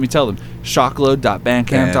 Oh, let me tell them.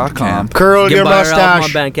 Shockload.bandcamp.com. Curl You your can buy our album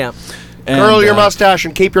mustache. on Bandcamp. Curl your mustache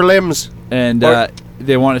and keep your limbs. And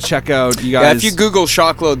they want to check out you Yeah, guys. if you Google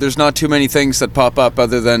shockload, there's not too many things that pop up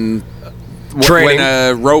other than Training. when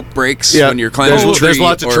a rope breaks Yeah, when you're climbing a there's, tree. there's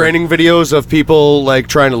lots of or training videos of people like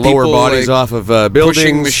trying to lower People, bodies like, off of buildings,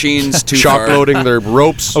 pushing machines too shock far. loading their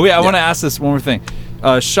ropes. Oh, wait, I want to ask this one more thing.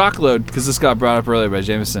 Shockload, because this got brought up earlier by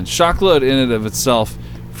Jameson. Shockload in and of itself,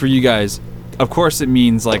 for you guys, of course it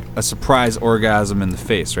means like a surprise orgasm in the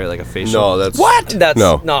face, right? Like a facial. No, that's That's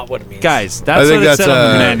No. not what it means. Guys, I that's think what it that's said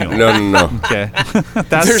on the manual. no. Okay.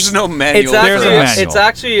 That's, There's no manual. It's There's a actually, manual. it's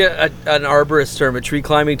actually an arborist term, a tree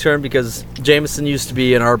climbing term, because Jameson used to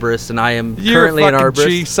be an arborist and I am You're currently an a fucking arborist.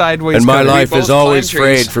 tree sideways. And my cutter. life both is always climb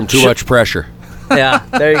trees. frayed from too much pressure. Yeah,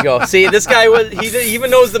 there you go. See, this guy he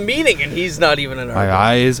even knows the meaning, and he's not even an My arborist.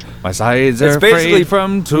 eyes, my sides It's are basically frayed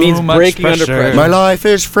from too means much breaking under pressure. pressure. My life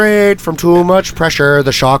is frayed from too much pressure.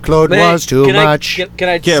 The shock load Hey, was too can much. Can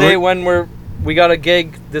I Yeah, say we're- when we got a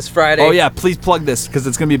gig this Friday? Oh yeah, please plug this because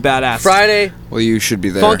it's gonna be badass. Friday, Well, you should be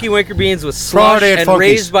there. Funky Winker Beans with Slush Friday at and Funky's.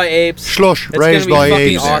 Raised by Apes. Slush, It's Raised gonna by be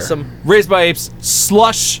fucking Apes. awesome. Raised by Apes,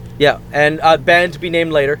 Slush. Yeah, and a band to be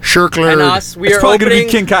named later. Shirkler. And us, we It's are probably gonna opening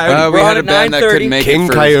be King Coyote. We We're had on a at band that 9:30. couldn't make King it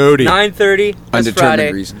for Coyote. 9:30 this undetermined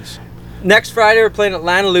Friday. reasons. Next Friday, we're playing at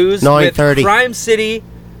Lana Lou's with 9:30. Crime City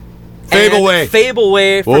Fable and Way. Fable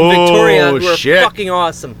Way from Oh, Victoria, who are shit. fucking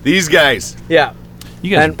awesome. These guys. Yeah.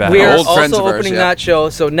 You guys And are bad. we are Old friends also of ours, opening yeah. that show.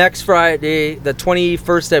 So next Friday, the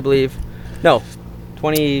 21st, I believe. No,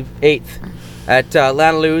 28th at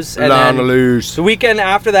Lanaloo's. And then Lanaloo's. the weekend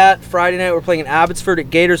after that, Friday night, we're playing in Abbotsford at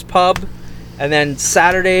Gators Pub. And then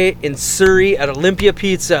Saturday in Surrey at Olympia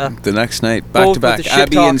Pizza. The next night, back Both to with back, the shit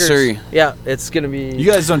Abbey and talkers. Surrey. Yeah, it's going to be... You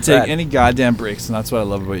guys don't take rad. any goddamn breaks, and that's what I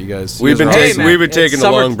love about you guys. You We've guys been are taking- awesome. we've been It's taking a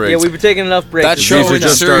summer- long break. Yeah, we've been taking enough breaks. That It's show summer in now.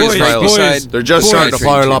 Surrey is Boys, right boys, beside. They're just starting to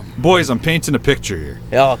pile up. Boys, I'm painting a picture here.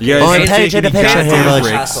 Yeah, okay. You guys Oh, I'm don't take painting any a picture goddamn here, boys.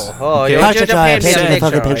 breaks. Asshole. Oh, Okay. you How's just it going? paid me Painting a a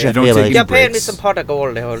fucking picture. picture You don't for take you. You any paid me breaks. some pot of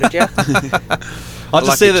gold, did you? I'll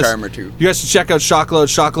just say Lucky this. charm or two. You guys should check out Shockload,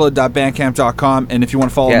 shockload.bandcamp.com. And if you want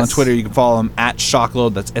to follow him on Yes. Twitter, you can follow him at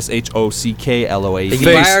Shockload. That's SHOCKLOAD. You can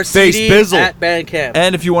Face- buy our face CD bizzle. at Bandcamp.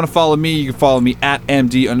 And if you want to follow me, you can follow me at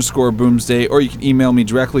MD_Boomsday, or you can email me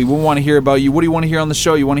directly. We want to hear about you. What do you want to hear on the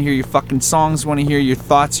show? You want to hear your fucking songs? You want to hear your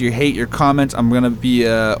thoughts, your hate, your comments? I'm going to be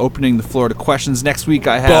opening the floor to questions. Next week,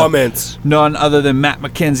 I have Comments. none other than Matt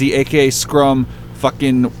McKenzie, a.k.a. Scrum,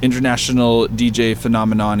 fucking international DJ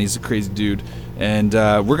phenomenon. He's a crazy dude. And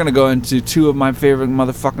we're going to go into two of my favorite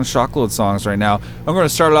motherfucking Shockload songs right now. I'm going to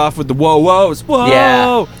start off with the Whoa Whoas. Whoa!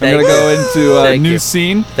 Yeah, I'm thank going to go you. into Thank New you.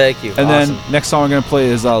 Scene. Thank you. And Awesome. then next song we're going to play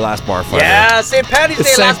is Last Bar Fighter. Yeah, St. Patty's It's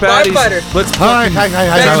Day, St. last Patty's. fighter. Let's Hi, fucking hi, hi,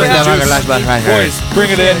 hi, Thanks, hi, man. boys, bring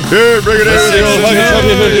it in. Yeah, bring it in.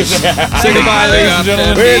 Say goodbye, ladies and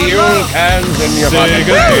gentlemen. With your hands in your Say pocket.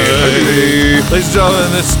 goodbye. Ladies and gentlemen,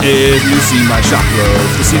 this is New Scene by Shockload.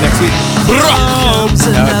 We'll see you next week. Comes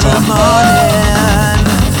another morning,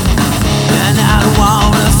 and I don't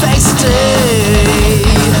wanna face the day.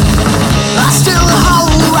 I still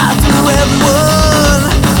hold right through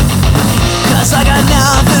everyone, 'cause I got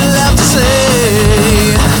nothing left to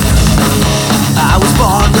say. I was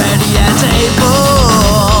born ready and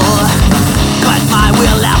able, but my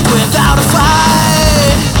will left without a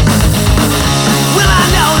fight. Well, I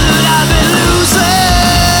know that I've been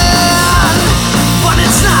losing, but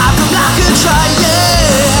it's not from lack of trying.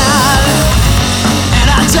 And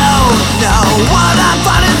I don't know what I'm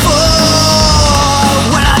fighting for,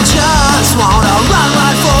 when I just wanna run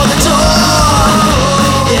right for the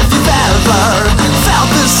door. If you've ever felt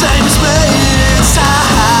the same as me, it's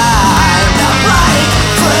time to break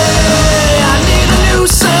free. I need a new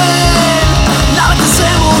scene, not the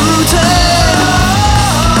same old routine.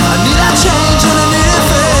 I need a change and I need a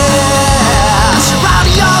fix. You're out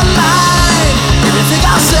of your mind if you think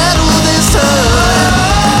I'll settle this time.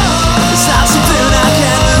 It's not something I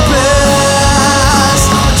can replace.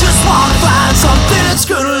 I just wanna find something that's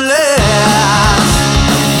gonna last.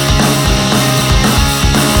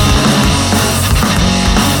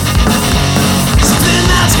 Something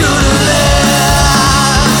that's gonna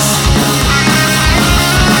last.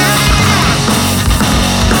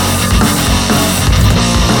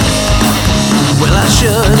 Well, I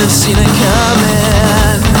should have seen it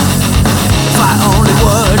coming, if I only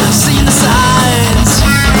would have seen the signs.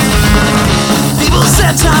 People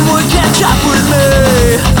said time would catch up with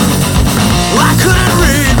me. I couldn't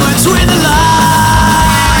read between the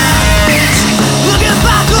lines, looking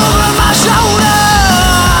back over my shoulder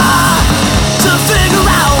to figure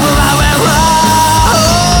out where I went wrong.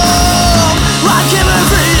 I give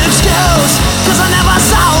every excuse, 'cause I never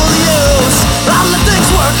saw the use. I let things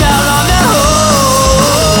work out on their own,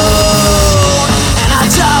 and I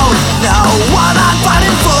don't know what I'm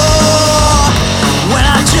fighting for, when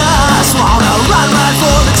I just wanna run right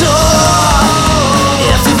for the door.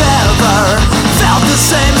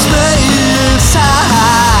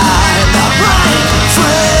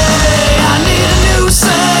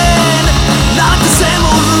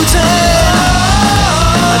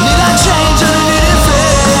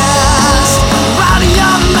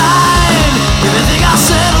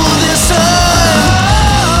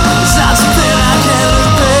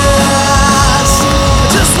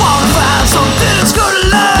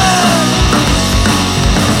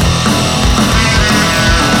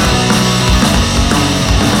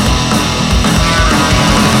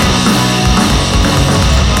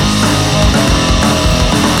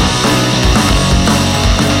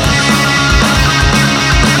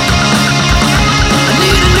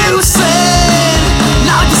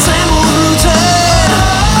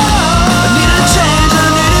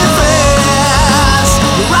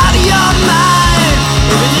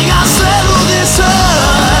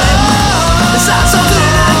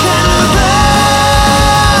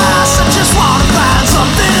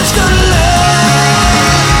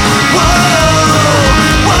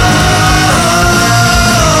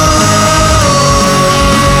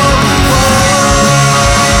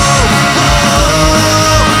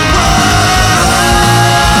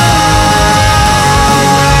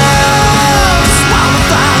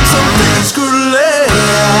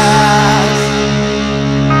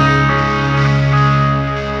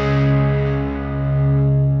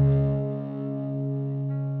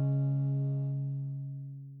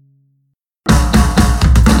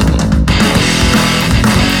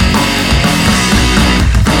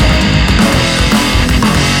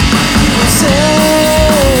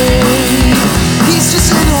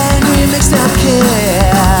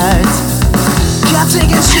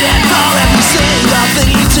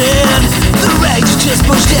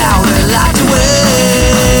 pushed down and locked away.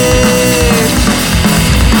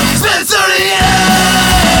 It's been 30 years.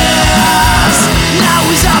 Now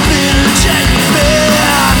he's up in a Chinese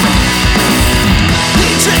bed.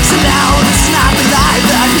 He drinks it out, it's not the life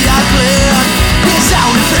that he had planned. His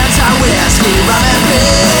only friends are whiskey, rum and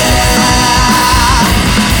beer.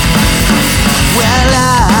 Well,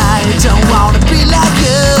 I don't wanna be like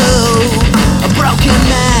you, a broken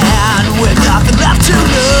man with nothing left to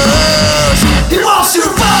lose. He wants to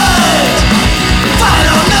fight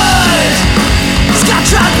all night. He's got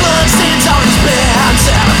dried blood stains on his pants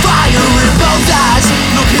and a fire in both eyes.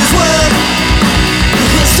 Look his word,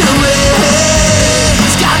 history.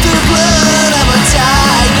 He's got the blood of a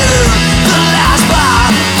tiger, the last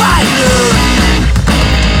bar fighter.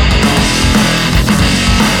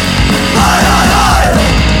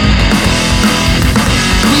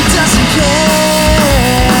 He doesn't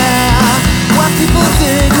care what people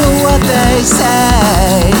think or what they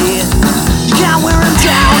say. You can't wear him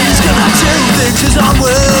down, he's gonna do things his own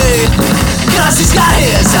way, 'cause he's got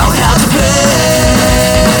his own hell to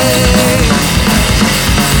pay.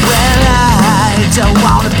 Well, I don't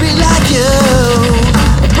wanna be like you,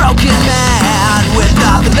 a broken man with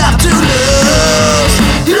nothing left to lose.